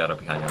shot the shadow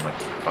behind you. I'm like,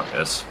 fuck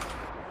this.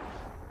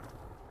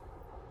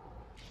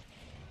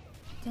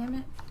 Damn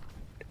it.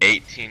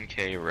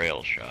 18k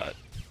rail shot.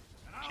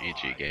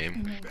 GG game.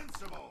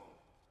 Invincible.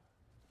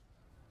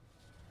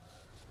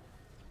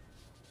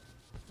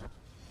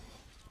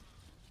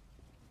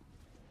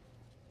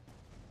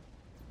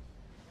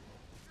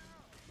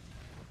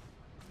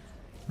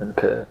 In the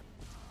pit.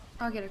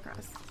 I'll get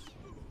across.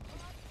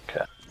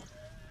 Okay.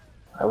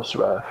 I will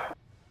survive.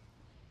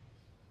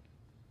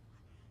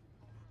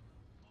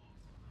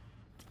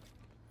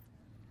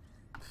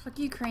 Fuck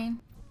you, Crane.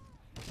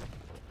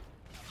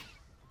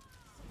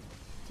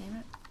 Damn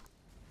it.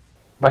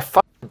 My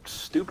fucking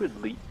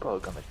stupid leap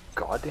bug on the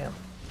goddamn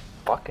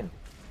fucking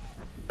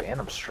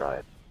Bantam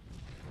stride.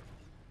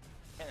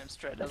 Damn,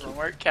 straight doesn't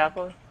work,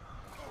 Kappa.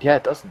 Yeah,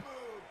 it doesn't.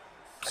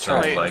 So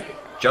Wait. like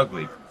jug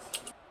leap.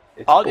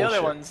 It's All the bullshit.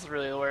 other ones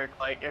really work.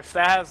 Like, if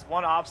that has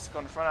one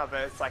obstacle in front of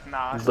it, it's like,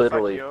 nah,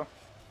 Literally. fuck you.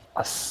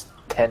 A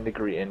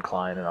 10-degree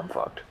incline and I'm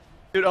fucked.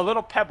 Dude, a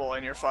little pebble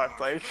and you're fucked,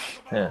 like.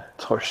 Yeah,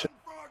 it's horseshit.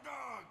 Frog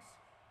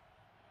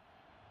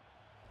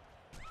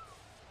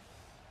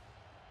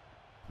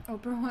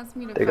dogs. Oprah wants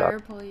me to They got- fire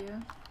pull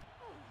you.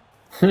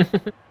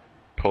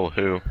 Pull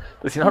who?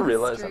 Does he not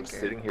realize I'm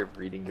Striker. sitting here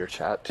reading your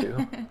chat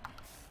too?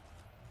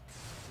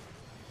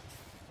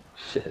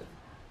 Shit.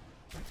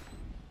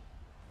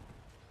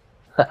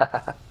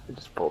 I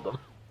just pulled him.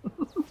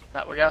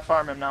 Nah, we gotta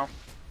farm him now.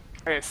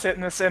 Okay, sit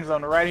in this end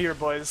zone right here,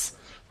 boys.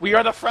 We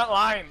are the front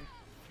line!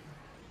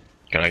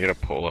 Can I get a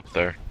pull up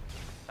there?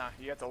 Nah,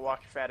 you have to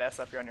walk your fat ass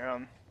up here on your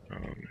own. Oh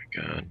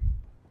my god.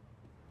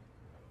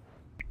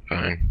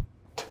 Fine.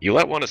 You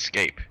let one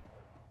escape.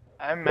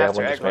 I'm Yeah,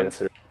 Master one just made it Eggland.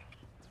 through.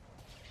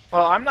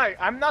 Well,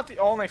 I'm not the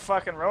only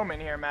fucking Roman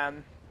here,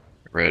 man.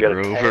 Red got a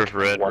Rover, tank,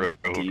 Red one Rover.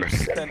 deep,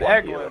 It's and an one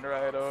Eggland deep.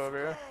 right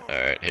over.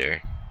 Alright,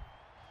 here.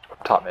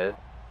 Top mid.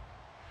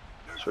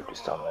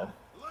 Swifty's top mid.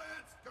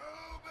 Let's go,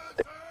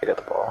 I got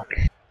the ball.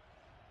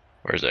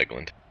 Where's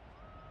Eggland?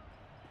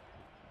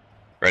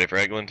 Ready for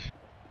Eggland?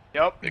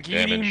 Yup, Big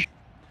get him. damage.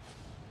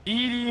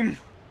 Eat him.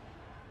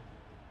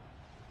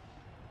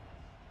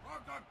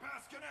 Frog dog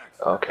pass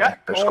connects. Okay, Yeah.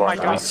 they're Oh scoring my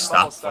now. God.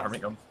 Stop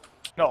farming them.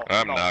 No,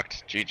 I'm no,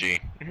 knocked. GG.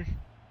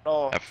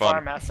 no. Have fun.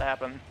 Farm has to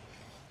happen.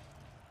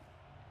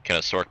 Can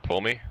a Sork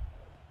pull me?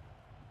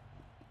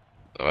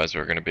 Otherwise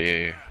we're gonna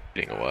be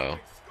being a while.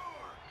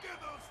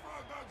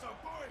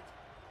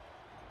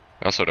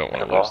 I also don't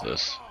want to lose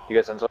this. You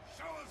guys end up?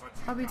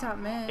 I'll be top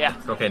mid. Yeah.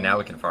 Okay, now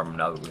we can farm him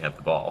now that we have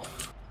the ball.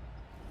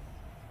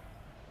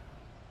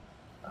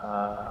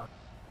 Yeah,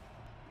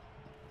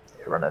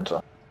 run end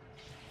zone.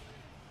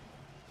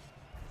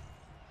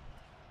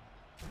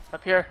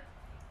 Up here.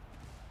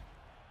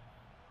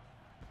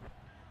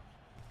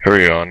 Who are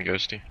you on,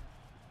 Ghosty?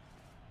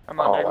 I'm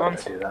on why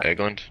Eggland. did I do that?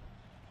 Eggland?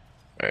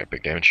 Alright,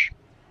 big damage.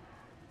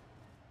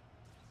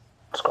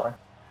 Scoring.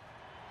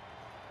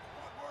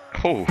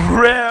 Oh,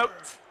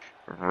 Ripped!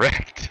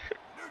 wrecked.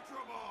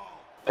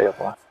 Take up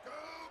one.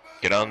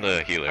 Get on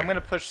the healer. I'm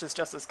gonna push this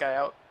Justice guy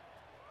out.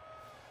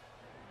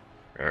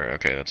 Or,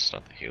 okay, that's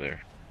not the healer.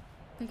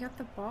 They got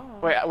the ball.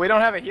 Wait, we don't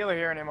have a healer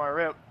here anymore,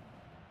 Rip.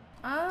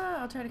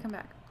 Ah, I'll try to come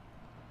back.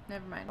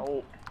 Never mind.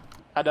 Oh.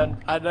 I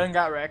done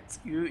got wrecked.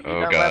 You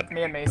Oh done god. left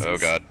me and Macy's. Oh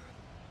god.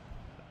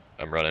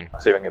 I'm running. I'll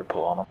see if I can get a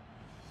pull on him.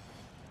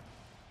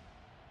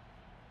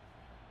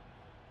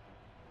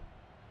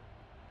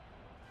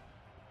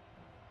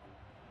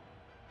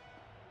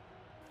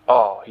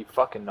 Oh, he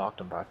fucking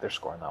knocked him back. They're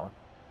scoring that one.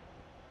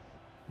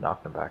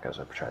 Knocked him back as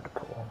I tried to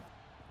pull him.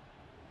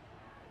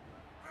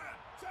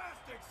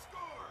 Fantastic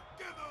score!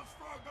 Give those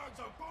frog dogs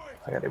a point!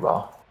 I got a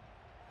ball.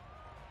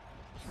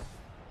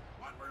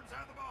 Rotworms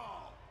have the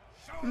ball.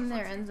 Show In us their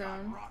what end you've got,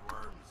 zone.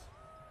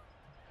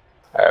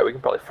 Rotworms. Alright, we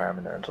can probably fire him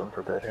in their end zone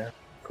for a bit here.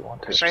 If we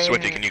want to. Train-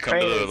 Swifty, can you come to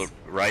train the is-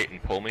 right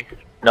and pull me?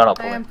 No, no, I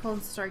pull am in. pulled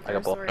I striker,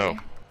 got ball. sorry. Oh.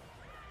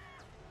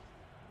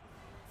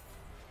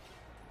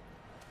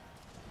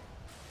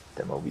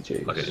 Them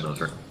OBJs. Look at You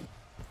those.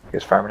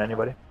 guys farming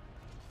anybody?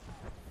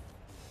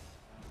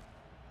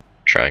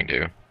 Trying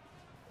to.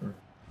 Hmm.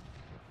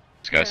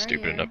 This guy's Where are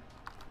stupid you? enough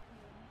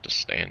to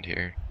stand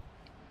here.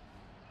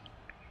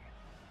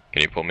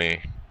 Can you pull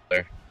me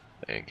there?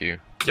 Thank you.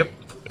 Yep.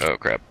 Oh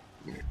crap.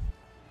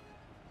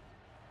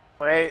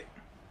 Wait.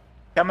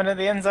 Coming to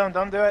the end zone,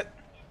 don't do it.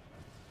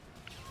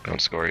 Don't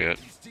score yet.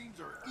 These teams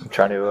are I'm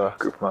trying to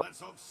group him up.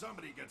 Let's hope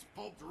somebody gets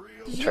pulped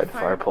real. Did you Tried to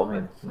fire fire pull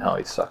pull? me. No,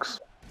 he sucks.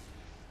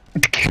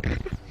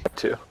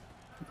 Two.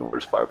 The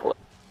worst fire pull.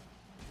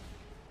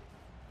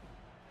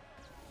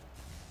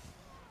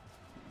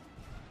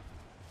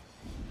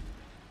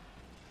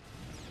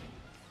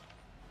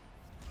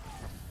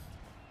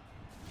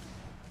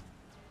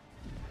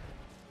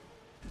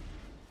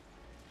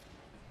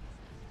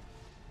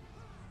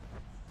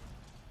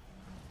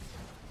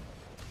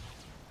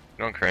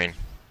 Don't crane.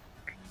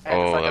 I had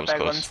to Oh, fuck that up was Eggland.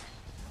 close.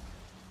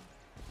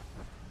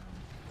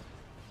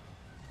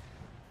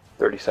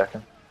 30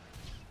 seconds.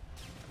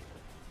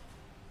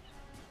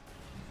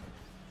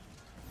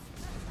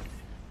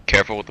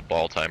 Careful with the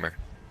ball timer.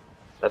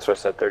 That's what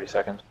I said, 30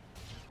 seconds.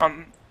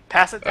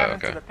 Pass it down Oh,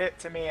 okay. into the pit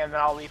to me, and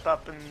then I'll leap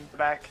up in the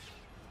back.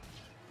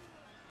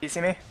 You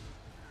see me?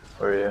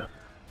 Where are you?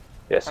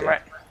 Yes, I'm yeah.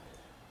 right.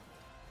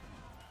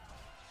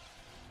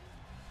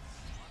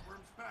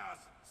 Rotworms pass.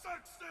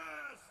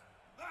 Success!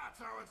 That's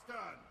how it's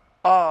done.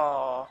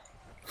 Oh,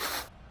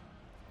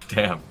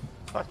 Damn.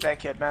 fuck that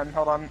kid, man.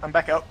 Hold on, I'm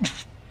back up.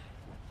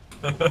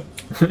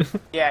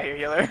 Yeah, your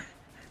healer.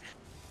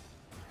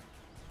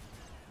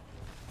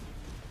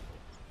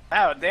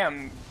 Oh,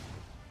 damn.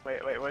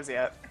 Wait, where's he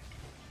at?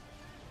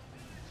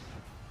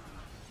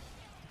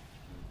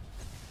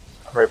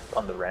 I'm right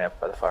on the ramp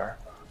by the fire.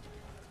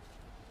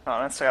 Oh,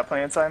 I still got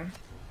plenty of time.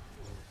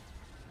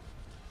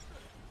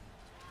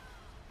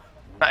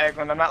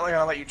 Eggland, I'm not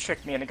gonna let you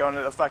trick me into going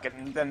to the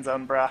fucking end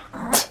zone, bruh.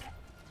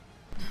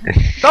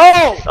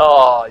 No!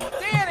 Oh, you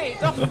Danny,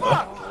 the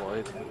fuck?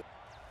 boy.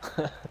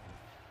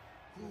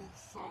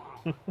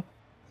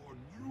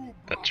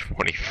 That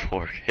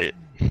 24 hit.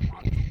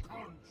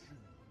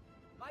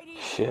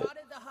 Shit.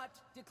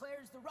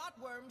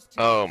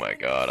 Oh my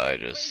god, I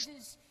just...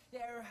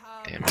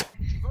 Damn it.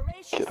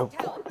 Get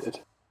aborted.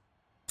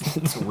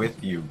 It's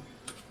with you.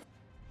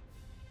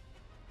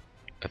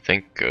 I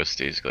think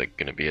Ghosty's like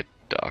gonna be a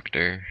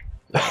doctor.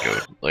 Go,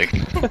 like,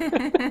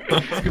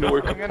 It's gonna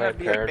work I'm with gonna Planned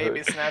be a baby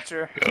Parenthood.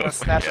 snatcher. I'm Go, gonna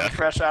snatch him yeah.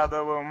 fresh out of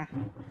the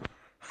womb.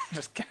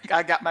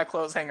 I got my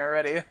clothes hanger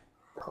ready.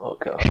 Oh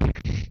god.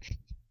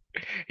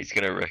 he's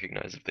gonna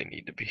recognize if they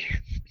need to be.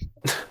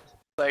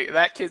 Like,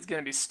 that kid's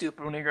gonna be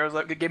stupid when he grows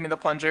up. Give me the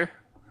plunger.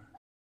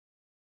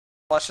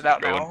 Flush it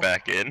out Going now.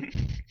 back in.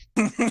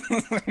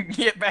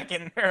 Get back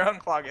in there,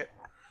 unclog it.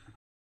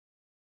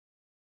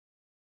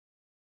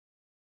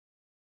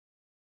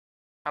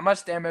 How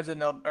much damage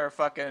did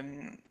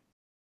fucking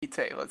he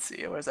take? Let's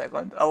see, where's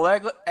Eggland?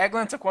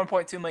 Eggland took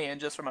 1.2 million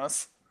just from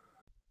us.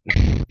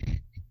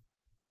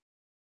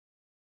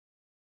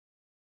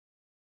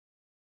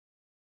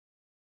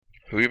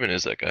 Who even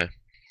is that guy?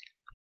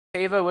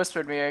 Ava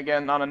whispered me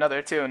again on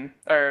another tune.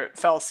 Or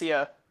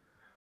Felcia.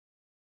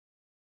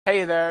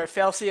 Hey there,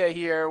 Felcia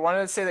here.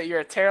 Wanted to say that you're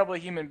a terrible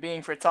human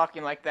being for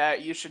talking like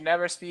that. You should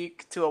never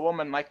speak to a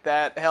woman like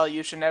that. Hell,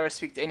 you should never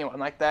speak to anyone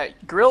like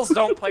that. Grills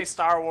don't play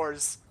Star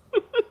Wars.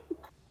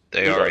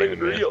 They They're are not even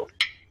even real. real.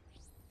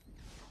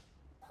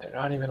 They're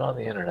not even on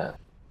the internet.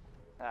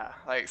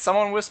 Like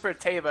someone whispered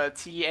Tava,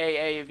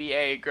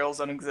 T-A-A-V-A, girls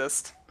don't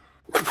exist.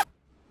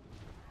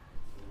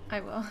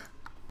 I will.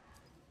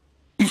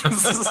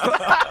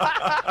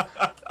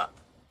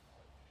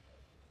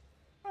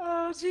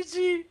 Oh,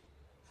 GG.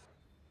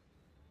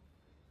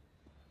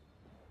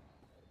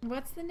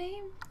 What's the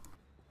name?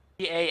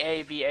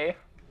 T-A-A-V-A.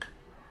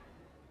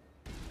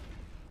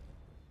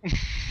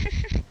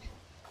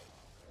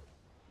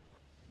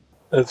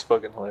 That's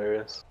fucking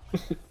hilarious.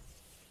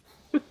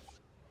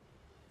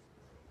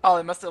 Oh,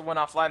 they must have went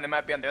offline. They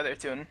might be on the other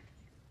tune.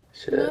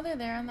 Shit. No, they're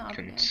there on the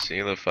opposite.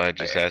 Concealify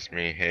just asked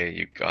me, hey,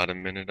 you got a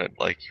minute? I'd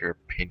like your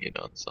opinion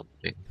on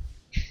something.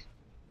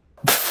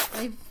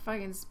 They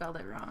fucking spelled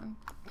it wrong.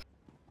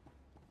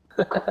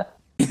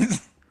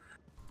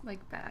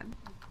 Like bad.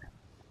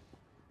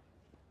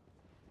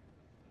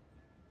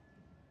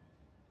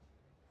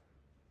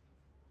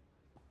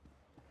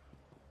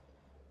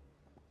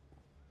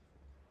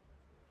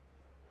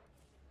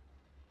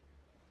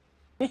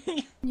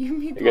 You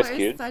people guys are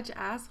cute? such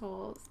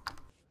assholes.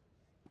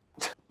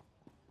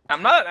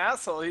 I'm not an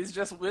asshole. He's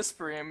just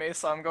whispering me,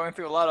 so I'm going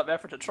through a lot of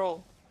effort to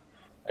troll.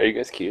 Are you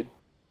guys cute?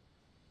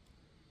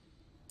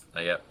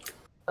 Not yet.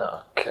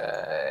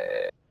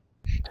 Okay.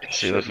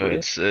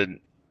 Concealify said,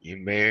 you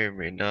may or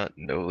may not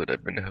know that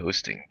I've been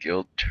hosting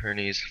guild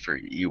tourneys for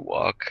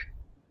Ewok.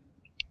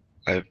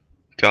 I've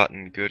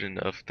gotten good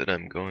enough that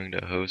I'm going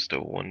to host a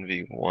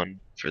 1v1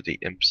 for the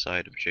imp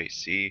side of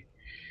JC.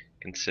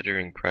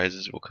 Considering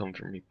prizes will come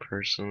from me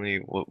personally,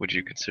 what would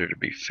you consider to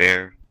be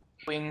fair?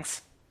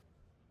 Wings.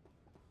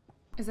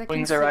 Is that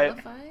Wings are right.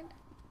 concealified?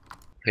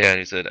 Yeah, and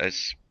he said, I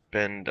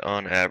spend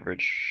on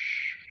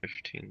average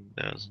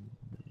 15,000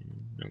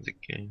 on the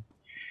game.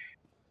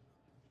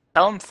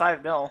 Tell him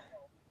 5 mil.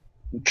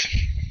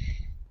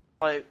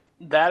 Like,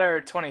 that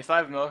or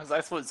 25 mil, because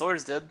that's what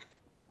Zors did.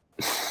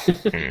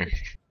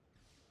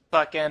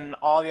 Fucking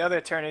all the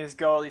other tourneys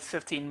go at least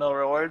 15 mil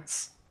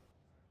rewards.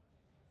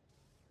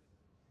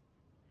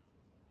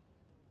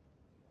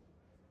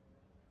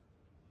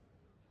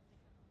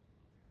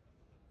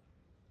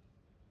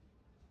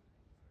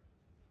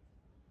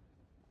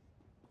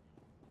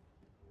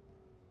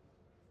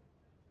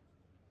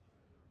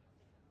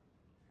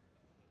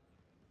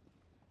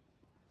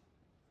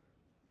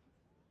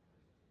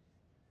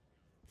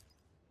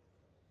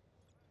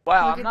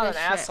 Wow, Look I'm at not an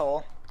this shit.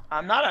 asshole.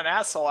 I'm not an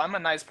asshole. I'm a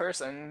nice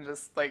person.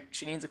 Just like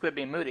she needs to quit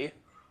being moody.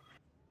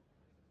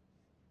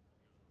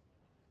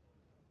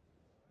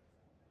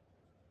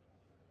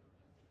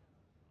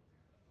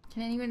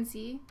 Can anyone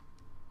see?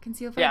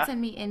 Concealified Yeah. send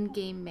me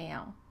in-game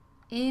mail.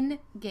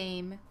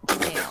 In-game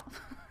mail.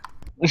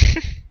 This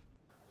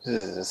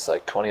is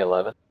like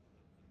 2011.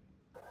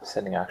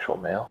 Sending actual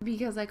mail.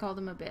 Because I called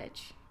him a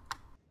bitch.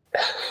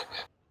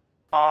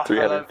 Oh, I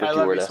love 350 you,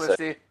 word essay.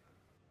 Swifty.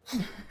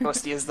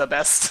 Swifty is the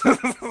best. Does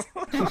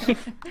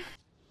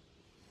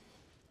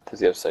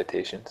he have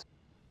citations?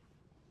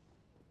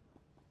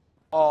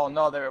 Oh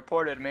no, they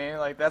reported me.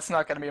 Like, that's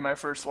not gonna be my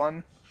first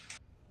one.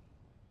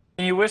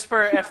 Can you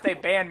whisper if they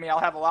ban me, I'll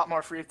have a lot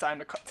more free time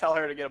to tell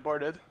her to get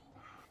aborted.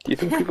 Do you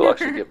think people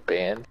actually get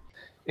banned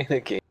in a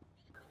game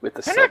with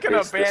the They're not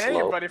gonna sub base this ban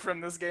low? anybody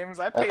from this game, 'cause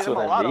I paid That's them a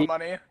what I lot of mean.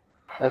 money.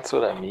 That's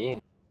what I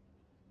mean.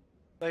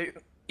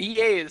 Like,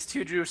 EA is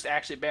too juiced to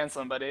actually ban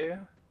somebody.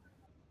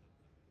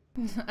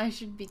 I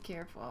should be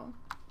careful.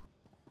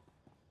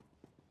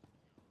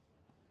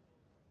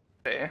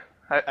 Okay,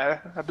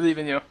 I believe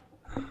in you.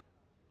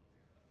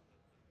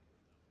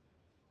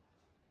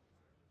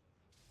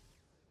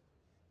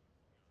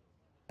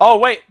 Oh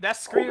wait, that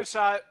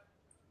screenshot.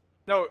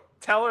 No,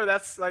 tell her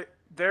that's like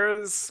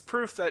there's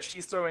proof that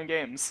she's throwing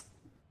games.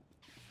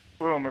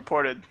 Boom,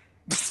 reported.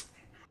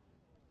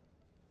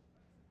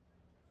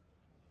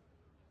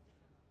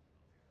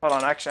 Hold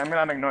on, actually, I'm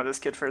gonna ignore this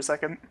kid for a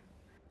second.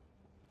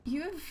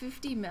 You have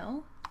 50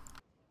 mil?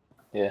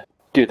 Yeah.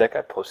 Dude, that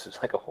guy posted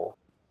like a whole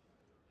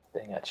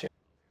thing at you.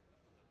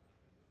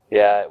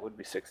 Yeah, it would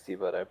be 60,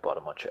 but I bought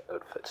a bunch of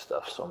outfit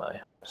stuff, so my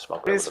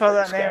smoke Please spell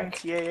that name,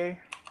 TAA.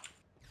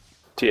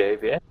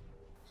 T-A-V-A?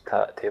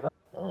 Tava?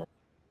 Mm.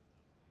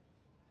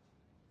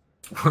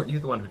 Weren't you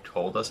the one who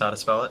told us how to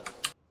spell it?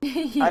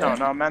 Yeah. I don't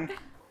know, man.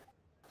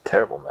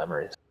 Terrible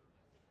memories.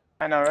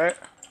 I know, right?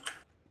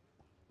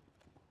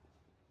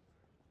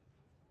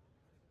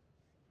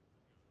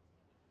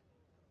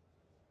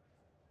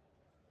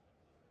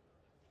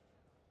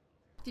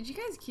 Did you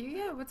guys queue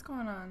yet? What's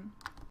going on?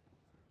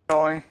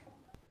 Going.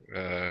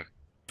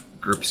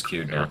 Group's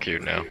queued We're now.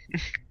 queued now.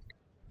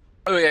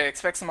 Oh yeah,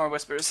 expect some more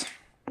whispers.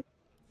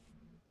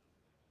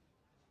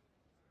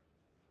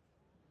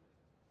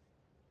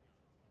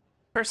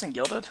 Person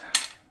gilded?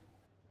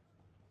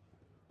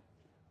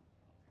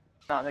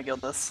 Not the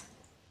guildless.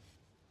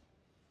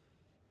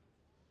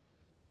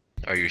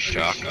 Are you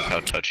shocked at how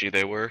touchy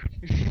they were?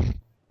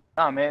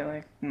 Oh man,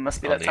 like,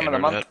 must be On that the time of the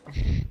month.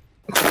 internet?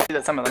 Must be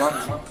that time of the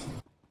month.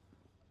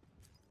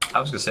 I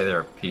was gonna say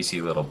they're a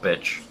PC little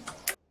bitch.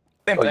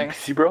 Same Oh, you thing.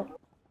 PC, bro?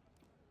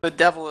 The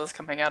devil is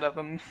coming out of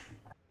them.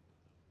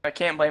 I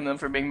can't blame them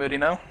for being moody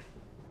now.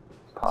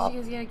 Pop. Did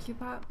you guys get a Q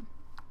pop?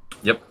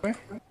 Yep.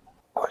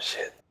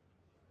 shit.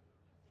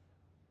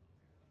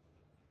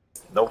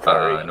 No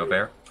parry. No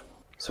bear.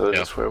 So is Yeah.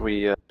 this where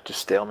we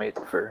just stalemate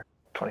for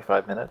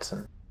 25 minutes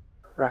and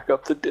rack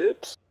up the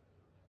dips?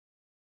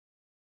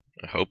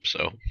 I hope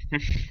so.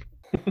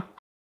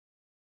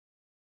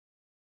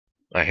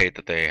 I hate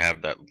that they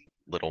have that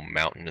little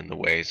mountain in the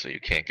way so you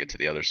can't get to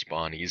the other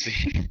spawn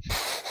easy.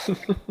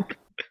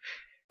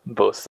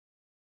 Both.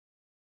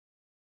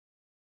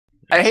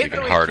 I It's hate even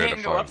that we harder to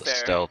can't go farm up the there.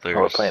 Oh, we're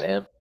stealthers. playing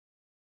imp.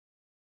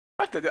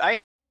 Fuck the,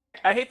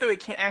 I hate that we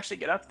can't actually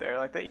get up there.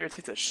 Like, that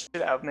irritates the shit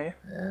out of me.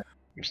 Yeah.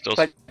 I'm still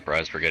Like-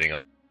 surprised for getting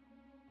on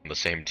the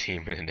same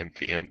team in an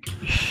MPM.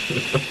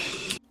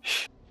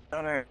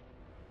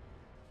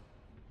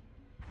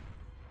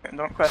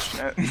 Don't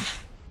question it.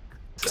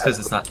 It's because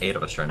it's not 8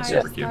 of us trying to I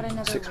super just cube. got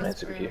another 6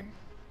 minutes whisper. of you.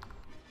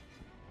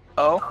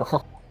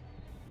 Oh,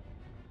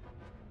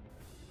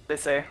 they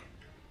say.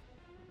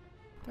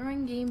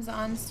 Throwing games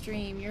on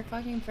stream. Your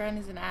fucking friend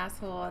is an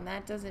asshole, and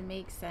that doesn't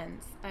make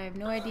sense. I have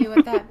no idea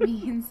what that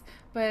means,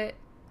 but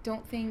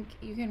don't think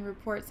you can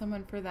report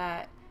someone for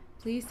that.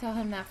 Please tell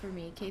him that for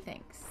me. Okay,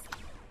 thanks.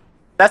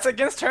 That's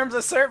against terms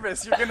of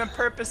service. You're gonna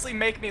purposely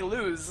make me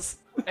lose,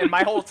 and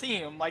my whole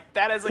team. Like,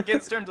 that is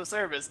against terms of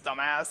service,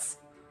 dumbass.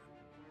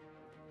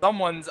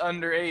 Someone's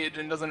underage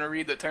and doesn't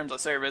read the terms of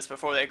service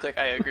before they click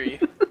I agree.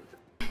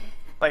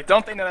 Like,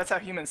 don't they know that's how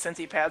human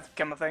centipads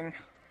become a thing?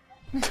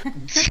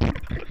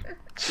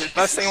 The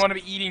best thing I want to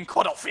be eating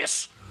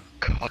cuttlefish.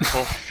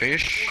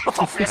 Cuttlefish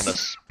Cuttlefish. and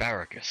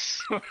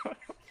asparagus.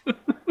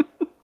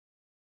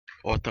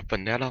 Or the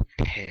vanilla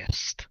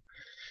paste.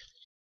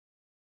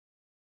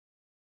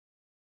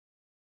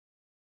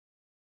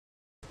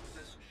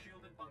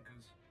 Shielded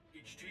bunkers.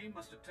 Each team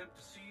must attempt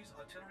to seize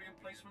artillery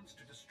emplacements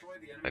to destroy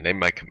the enemy. I named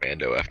my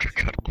commando after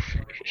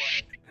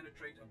cuttlefish.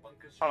 Penetrate a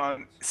bunker's Hold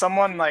on.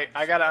 Someone, like,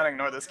 I gotta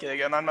unignore this kid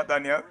again. I'm not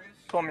done yet.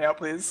 Pull me out,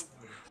 please.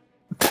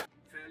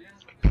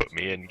 Put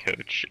me in,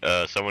 coach.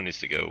 Someone needs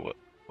to go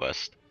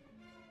west.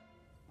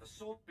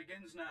 Assault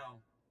begins now.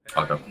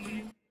 I'll go.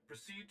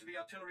 Proceed to the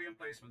artillery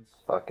emplacements.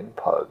 Fucking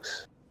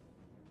pugs.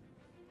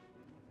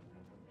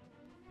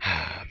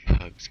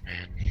 Pugs,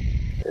 man.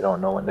 They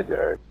don't know when to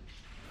guard.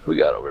 Who we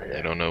got over They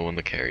here? don't know when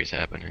the carry's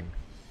happening.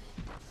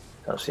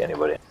 I don't see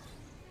anybody.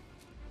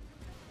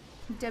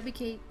 Debbie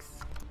cakes.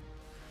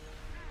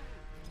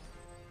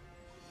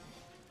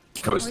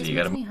 Coach, Always you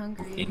gotta makes me move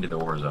hungry. into the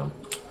war zone.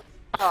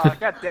 Oh,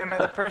 god damn it.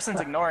 The person's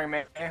ignoring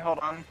me. Hey, hold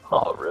on.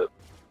 Oh, rip.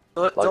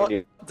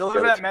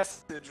 Deliver that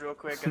message real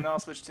quick, and then I'll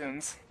switch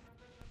tunes.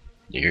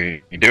 You're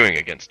doing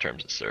against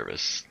terms of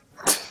service.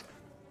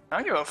 I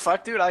don't give a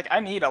fuck, dude. Like, I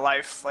need a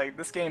life. Like,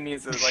 this game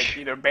needs to, like,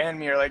 either ban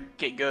me or, like,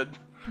 get good.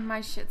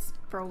 My shit's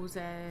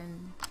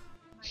frozen.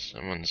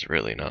 Someone's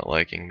really not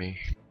liking me.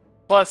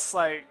 Plus,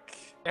 like,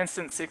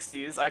 instant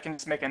 60s. I can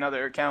just make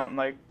another account and,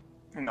 like,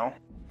 you know.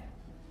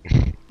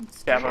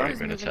 It's Yeah, just 40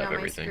 moving minutes on have my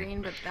everything.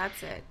 screen, but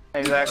that's it.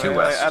 Exactly. Two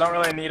Like, west. I don't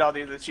really need all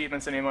these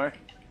achievements anymore.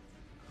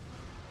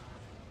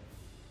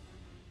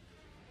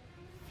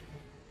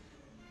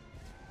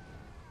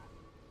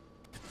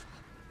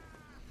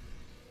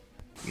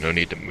 No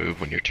need to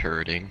move when you're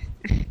turreting.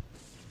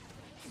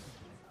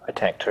 I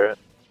tank turret.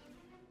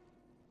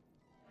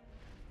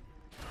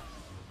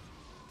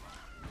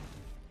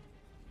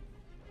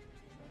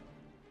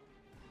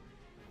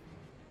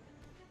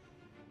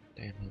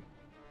 Damn it.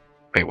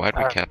 Wait, why'd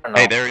we I cap? don't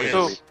Hey, know. there he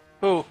Who? is.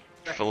 Who?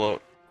 Below.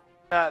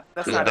 That's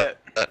Who's not that?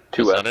 it.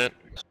 Two That's not F.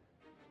 it?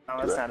 No,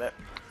 that's not it.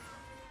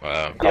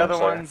 Wow. The other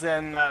sorry. one's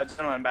in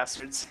Gentleman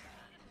Bastards.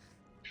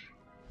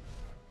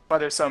 Why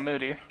they're so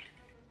moody.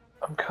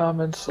 I'm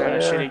coming, They're in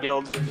a Slayer. shitty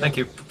guild. Thank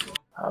you.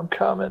 I'm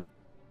coming.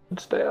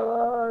 Stay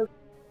alive.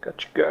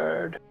 Got your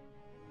guard.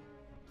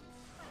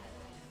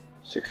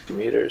 60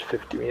 meters,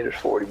 50 meters,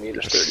 40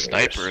 meters, The 30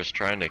 sniper meters. is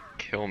trying to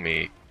kill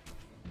me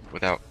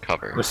without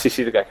cover. Let's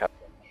CC the guy.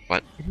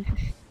 What?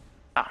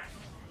 Ah.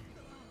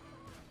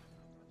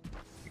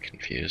 I'm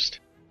confused.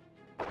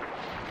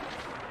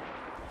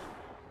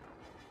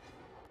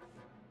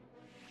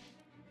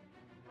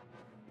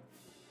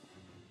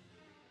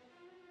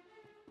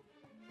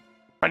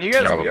 And you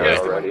guys Probably. can win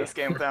Already. this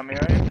game without me,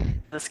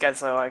 right? This guy's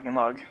so I can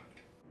log.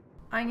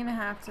 I'm gonna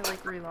have to,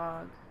 like,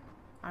 relog.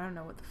 I don't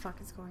know what the fuck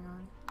is going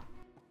on.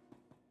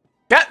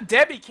 Got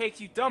Debbie cake,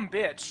 you dumb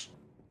bitch.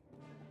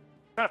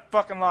 I'm gonna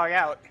fucking log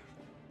out.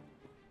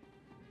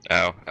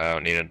 Ow, ow,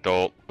 need an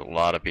adult. A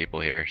lot of people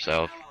here,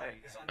 south.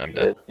 I'm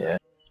dead. Yeah.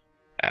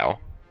 Ow.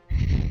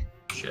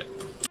 Shit.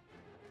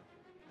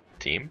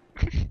 Team?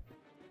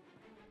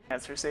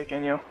 That's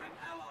forsaken you. An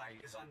ally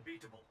is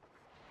unbeatable.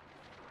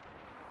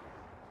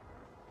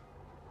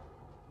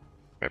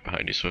 Right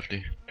behind you,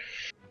 Swifty.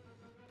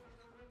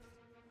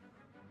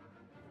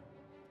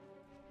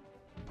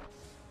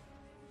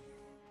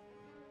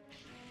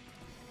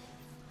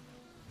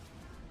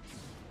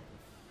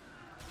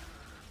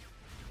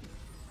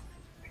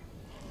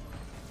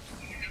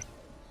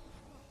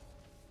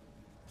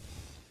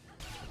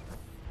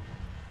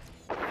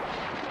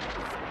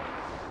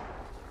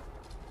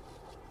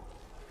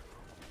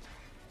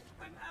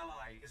 An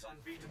ally is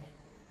unbeatable.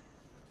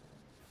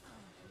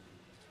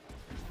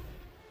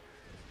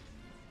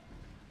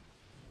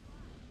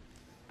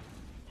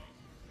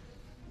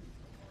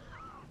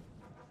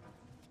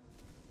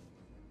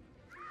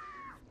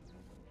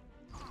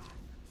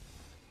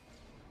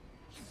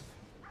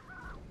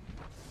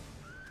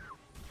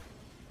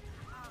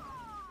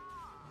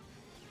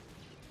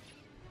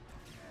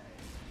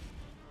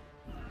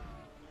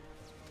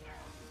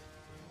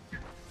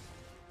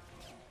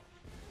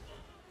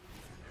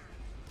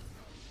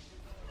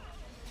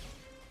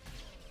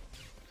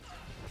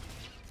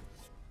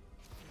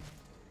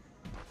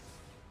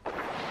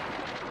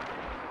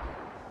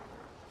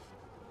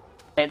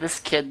 Hey,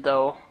 this kid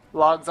though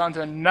logs onto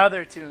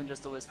another tune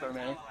just to whisper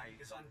me.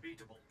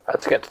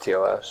 Let's get to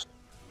TOS.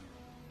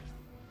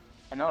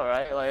 I know,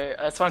 right? Like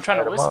that's why I'm trying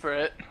Add to 'em up. whisper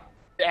it.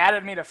 It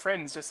added me to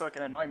friends just so it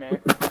can annoy me.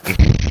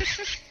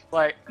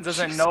 Like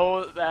doesn't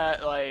know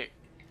that like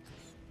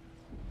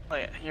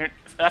you're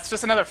that's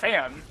just another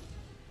fan.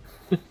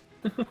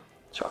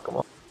 Chuck 'em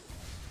up.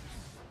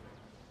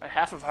 Like,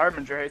 half of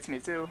Harbinger hates me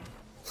too.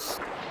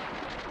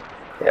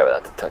 Yeah,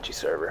 but that's a touchy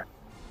server.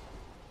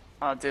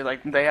 Oh, dude,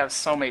 like they have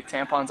so many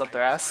tampons up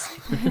their ass.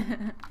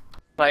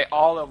 Like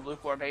all of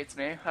Lukewarm hates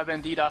me. I've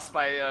been DDoSed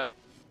by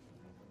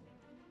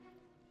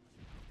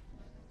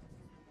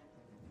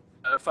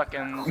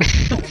fucking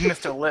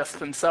Mr. Lisp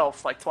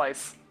himself like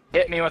twice.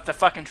 Hit me with the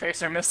fucking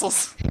tracer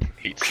missiles.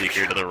 Heat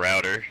seeker to the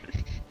router.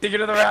 Dig it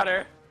to the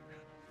router.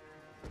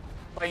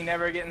 Like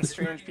never getting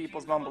strange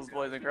people's mumbles,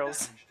 boys and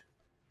girls.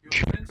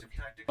 The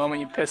moment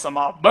you piss them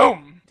off,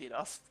 boom!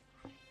 DDoS.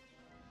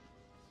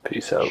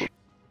 Peace out.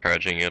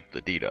 Charging up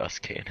the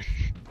DDoS cannon.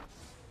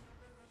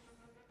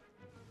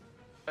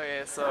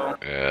 Okay, so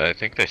I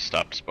think they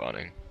stopped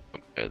spawning.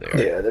 There they are.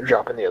 Yeah, they're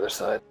dropping the other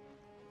side.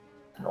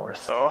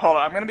 North. hold on,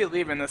 I'm gonna be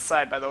leaving this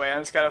side by the way. I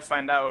just gotta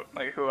find out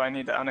like who I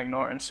need to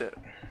unignore and shit.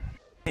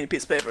 Need a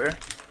piece of paper.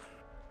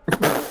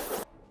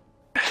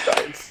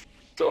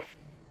 So,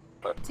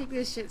 Take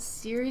this shit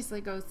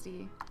seriously,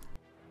 Ghosty.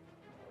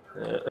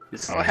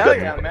 Oh hell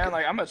yeah, man!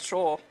 Like I'm a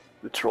troll.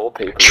 The troll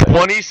paper.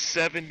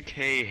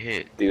 27k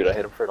hit. Dude, I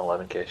hit him for an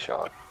 11k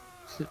shot.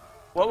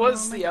 What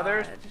was Oh my the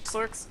other God.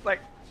 slurks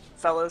like?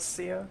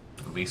 Felicia?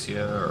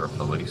 Felicia or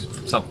Felice,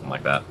 something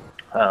like that.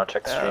 I don't know,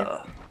 check the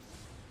stream.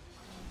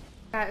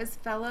 Yeah, it's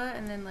fella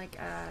and then like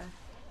a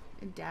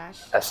dash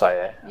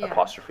SIA. Yeah.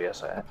 Apostrophe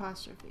SIA.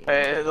 apostrophe.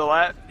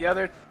 The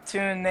other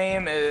tune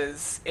name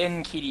is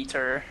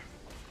Inquisitor.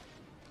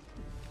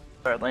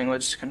 Third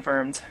language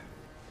confirmed.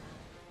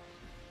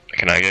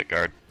 Can I get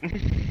guard?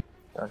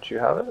 Don't you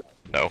have it?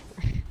 No.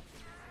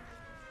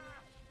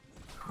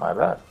 My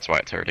bad. That's why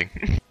it's hurting.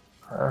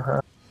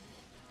 Uh-huh.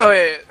 Oh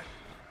wait.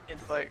 Need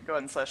to like go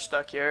ahead and slash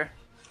stuck here.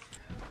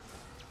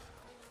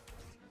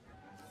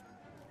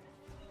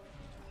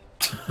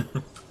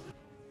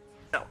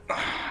 No,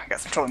 I got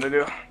some trolling to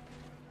do.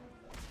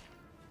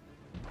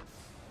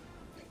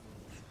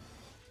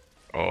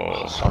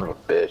 Oh. Son of a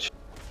bitch.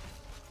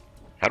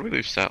 How do we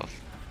lose south?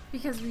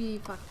 Because we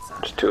fucked this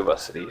up. There's two of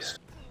us at east.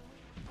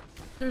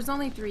 There's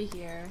only 3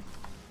 here.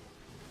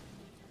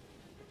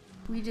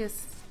 We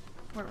just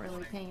weren't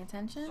really paying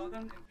attention.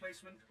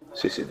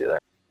 CCD there.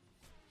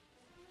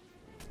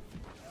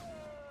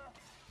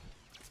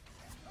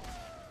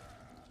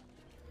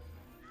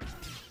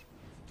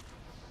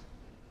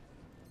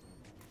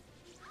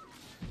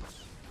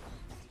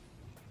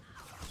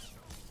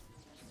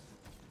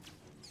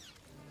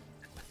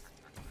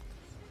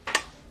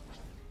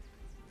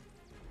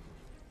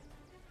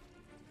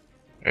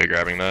 Are you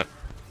grabbing that?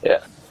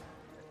 Yeah.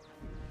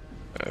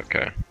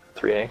 Okay.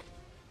 3A.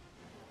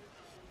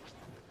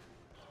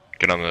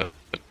 Get on the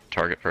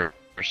target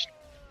first.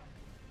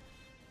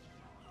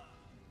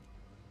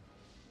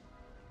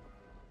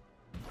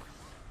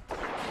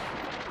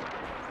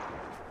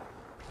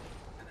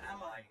 An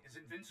ally is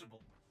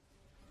invincible.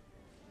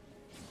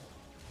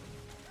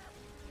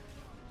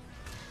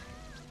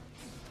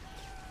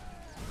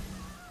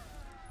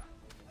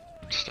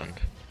 Stunned.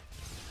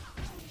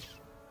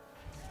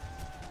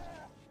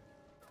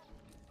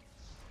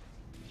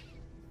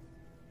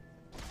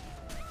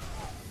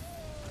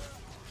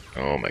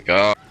 Oh my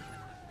god.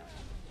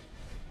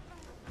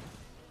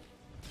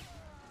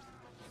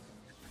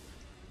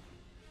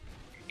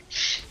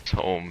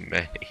 So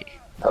many.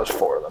 That was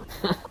 4 of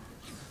them.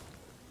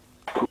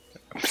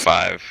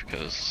 5,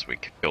 because we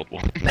killed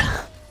one.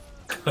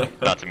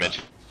 Not to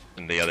mention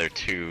the other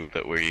 2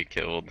 that we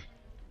killed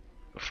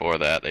before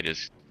that, they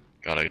just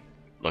got a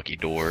lucky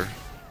door.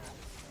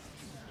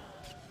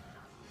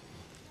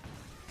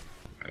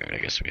 Alright, I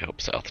guess we help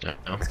south now.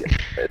 Let's get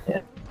it.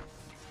 Yeah.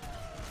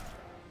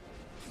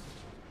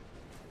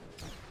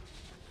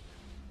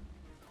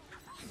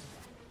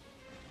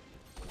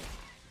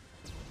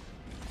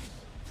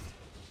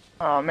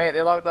 Oh mate,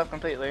 they logged up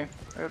completely.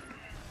 Oop.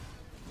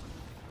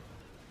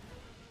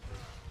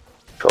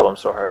 Troll them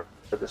so hard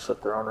they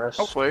slit their own wrists.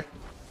 Hopefully.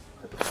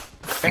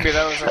 Maybe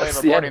that was a way of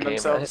That's the end aborting game,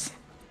 themselves.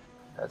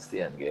 right? That's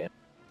the end game.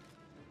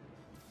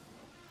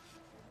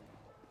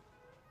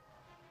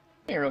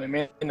 I ain't really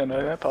mean to know,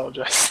 I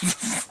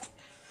apologize.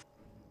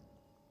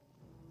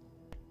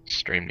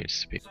 Stream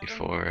needs to be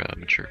for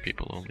mature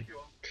people only.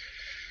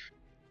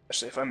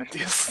 Especially if I'm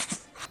enthused.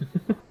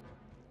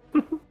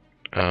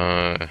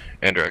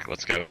 Andrek,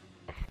 let's go.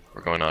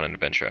 We're going on an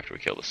adventure after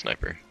we kill the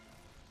sniper.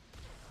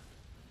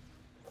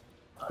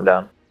 I'm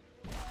down.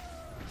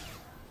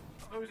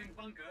 Opposing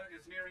bunker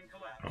is nearing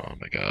collapse. Oh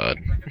my god.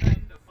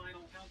 Recommend a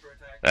final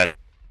counterattack.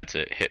 That's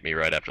it. Hit me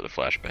right after the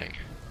flashbang.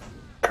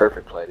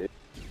 Perfect play, dude.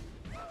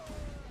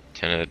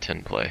 10 out of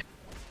 10 play.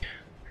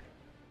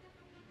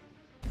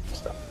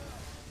 Stop.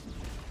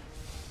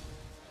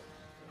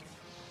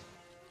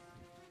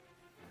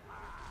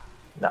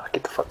 Nah,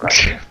 get the fuck back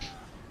here.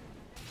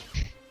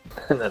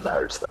 And then the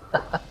hard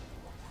stuff.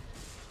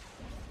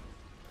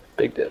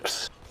 Big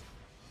dips.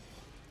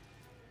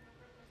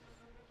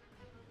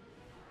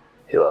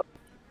 Heal up.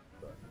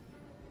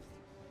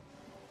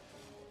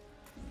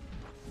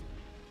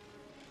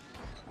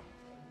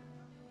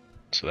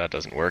 So that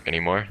doesn't work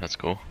anymore. That's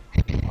cool.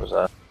 What was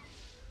that?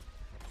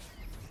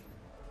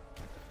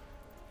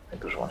 I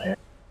think there's one here.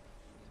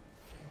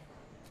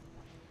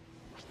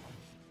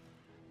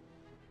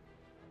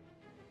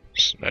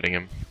 Just netting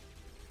him.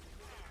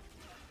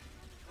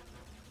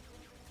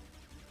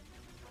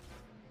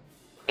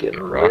 Get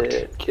rocked.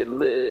 lit, get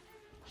lit.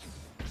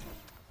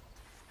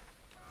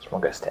 There's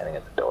one guy standing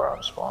at the door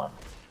on spawn.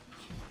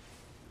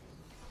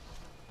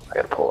 I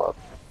gotta pull up.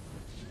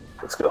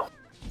 Let's go.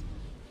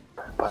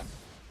 But,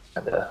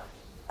 and,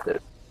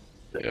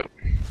 Yep.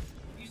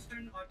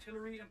 Eastern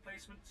artillery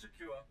emplacement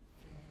secure.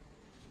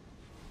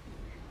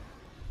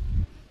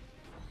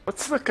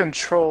 What's the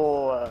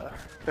control,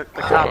 the Oh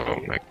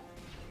copy? my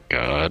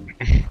god.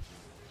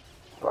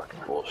 fucking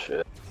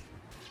bullshit.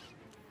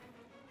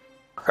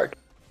 Hard.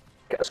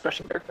 Got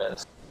crushing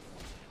darkness.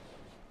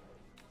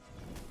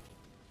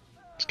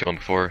 Let's kill him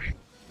before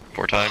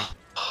time.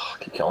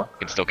 Keep killing.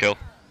 Can still kill.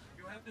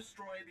 You have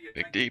destroyed the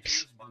Big Atlantic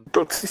deeps.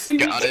 Fleet's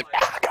bunker. Got it.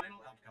 Final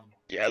outcome.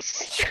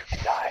 Yes.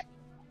 Die.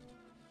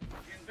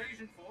 The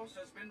invasion force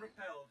has been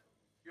repelled.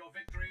 Your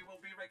victory will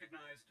be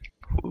recognized.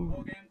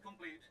 War game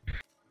complete.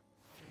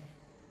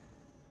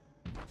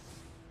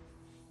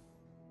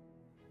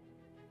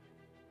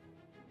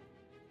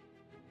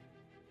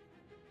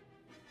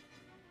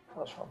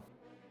 That's fun.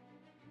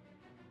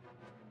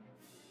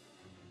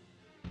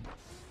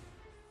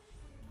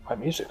 My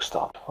music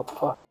stopped. What the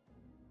fuck?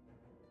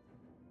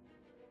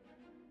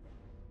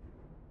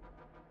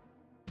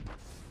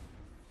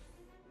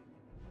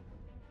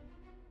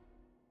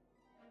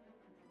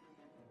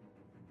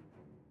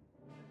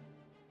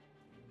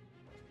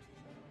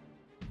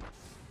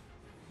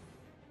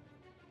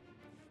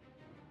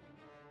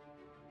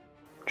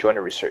 Do you want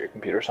to restart your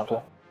computer or something?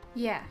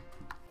 Yeah.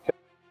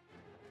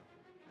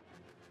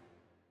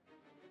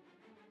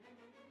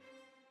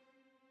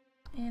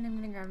 And I'm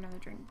gonna grab another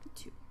drink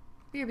too.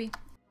 BRB.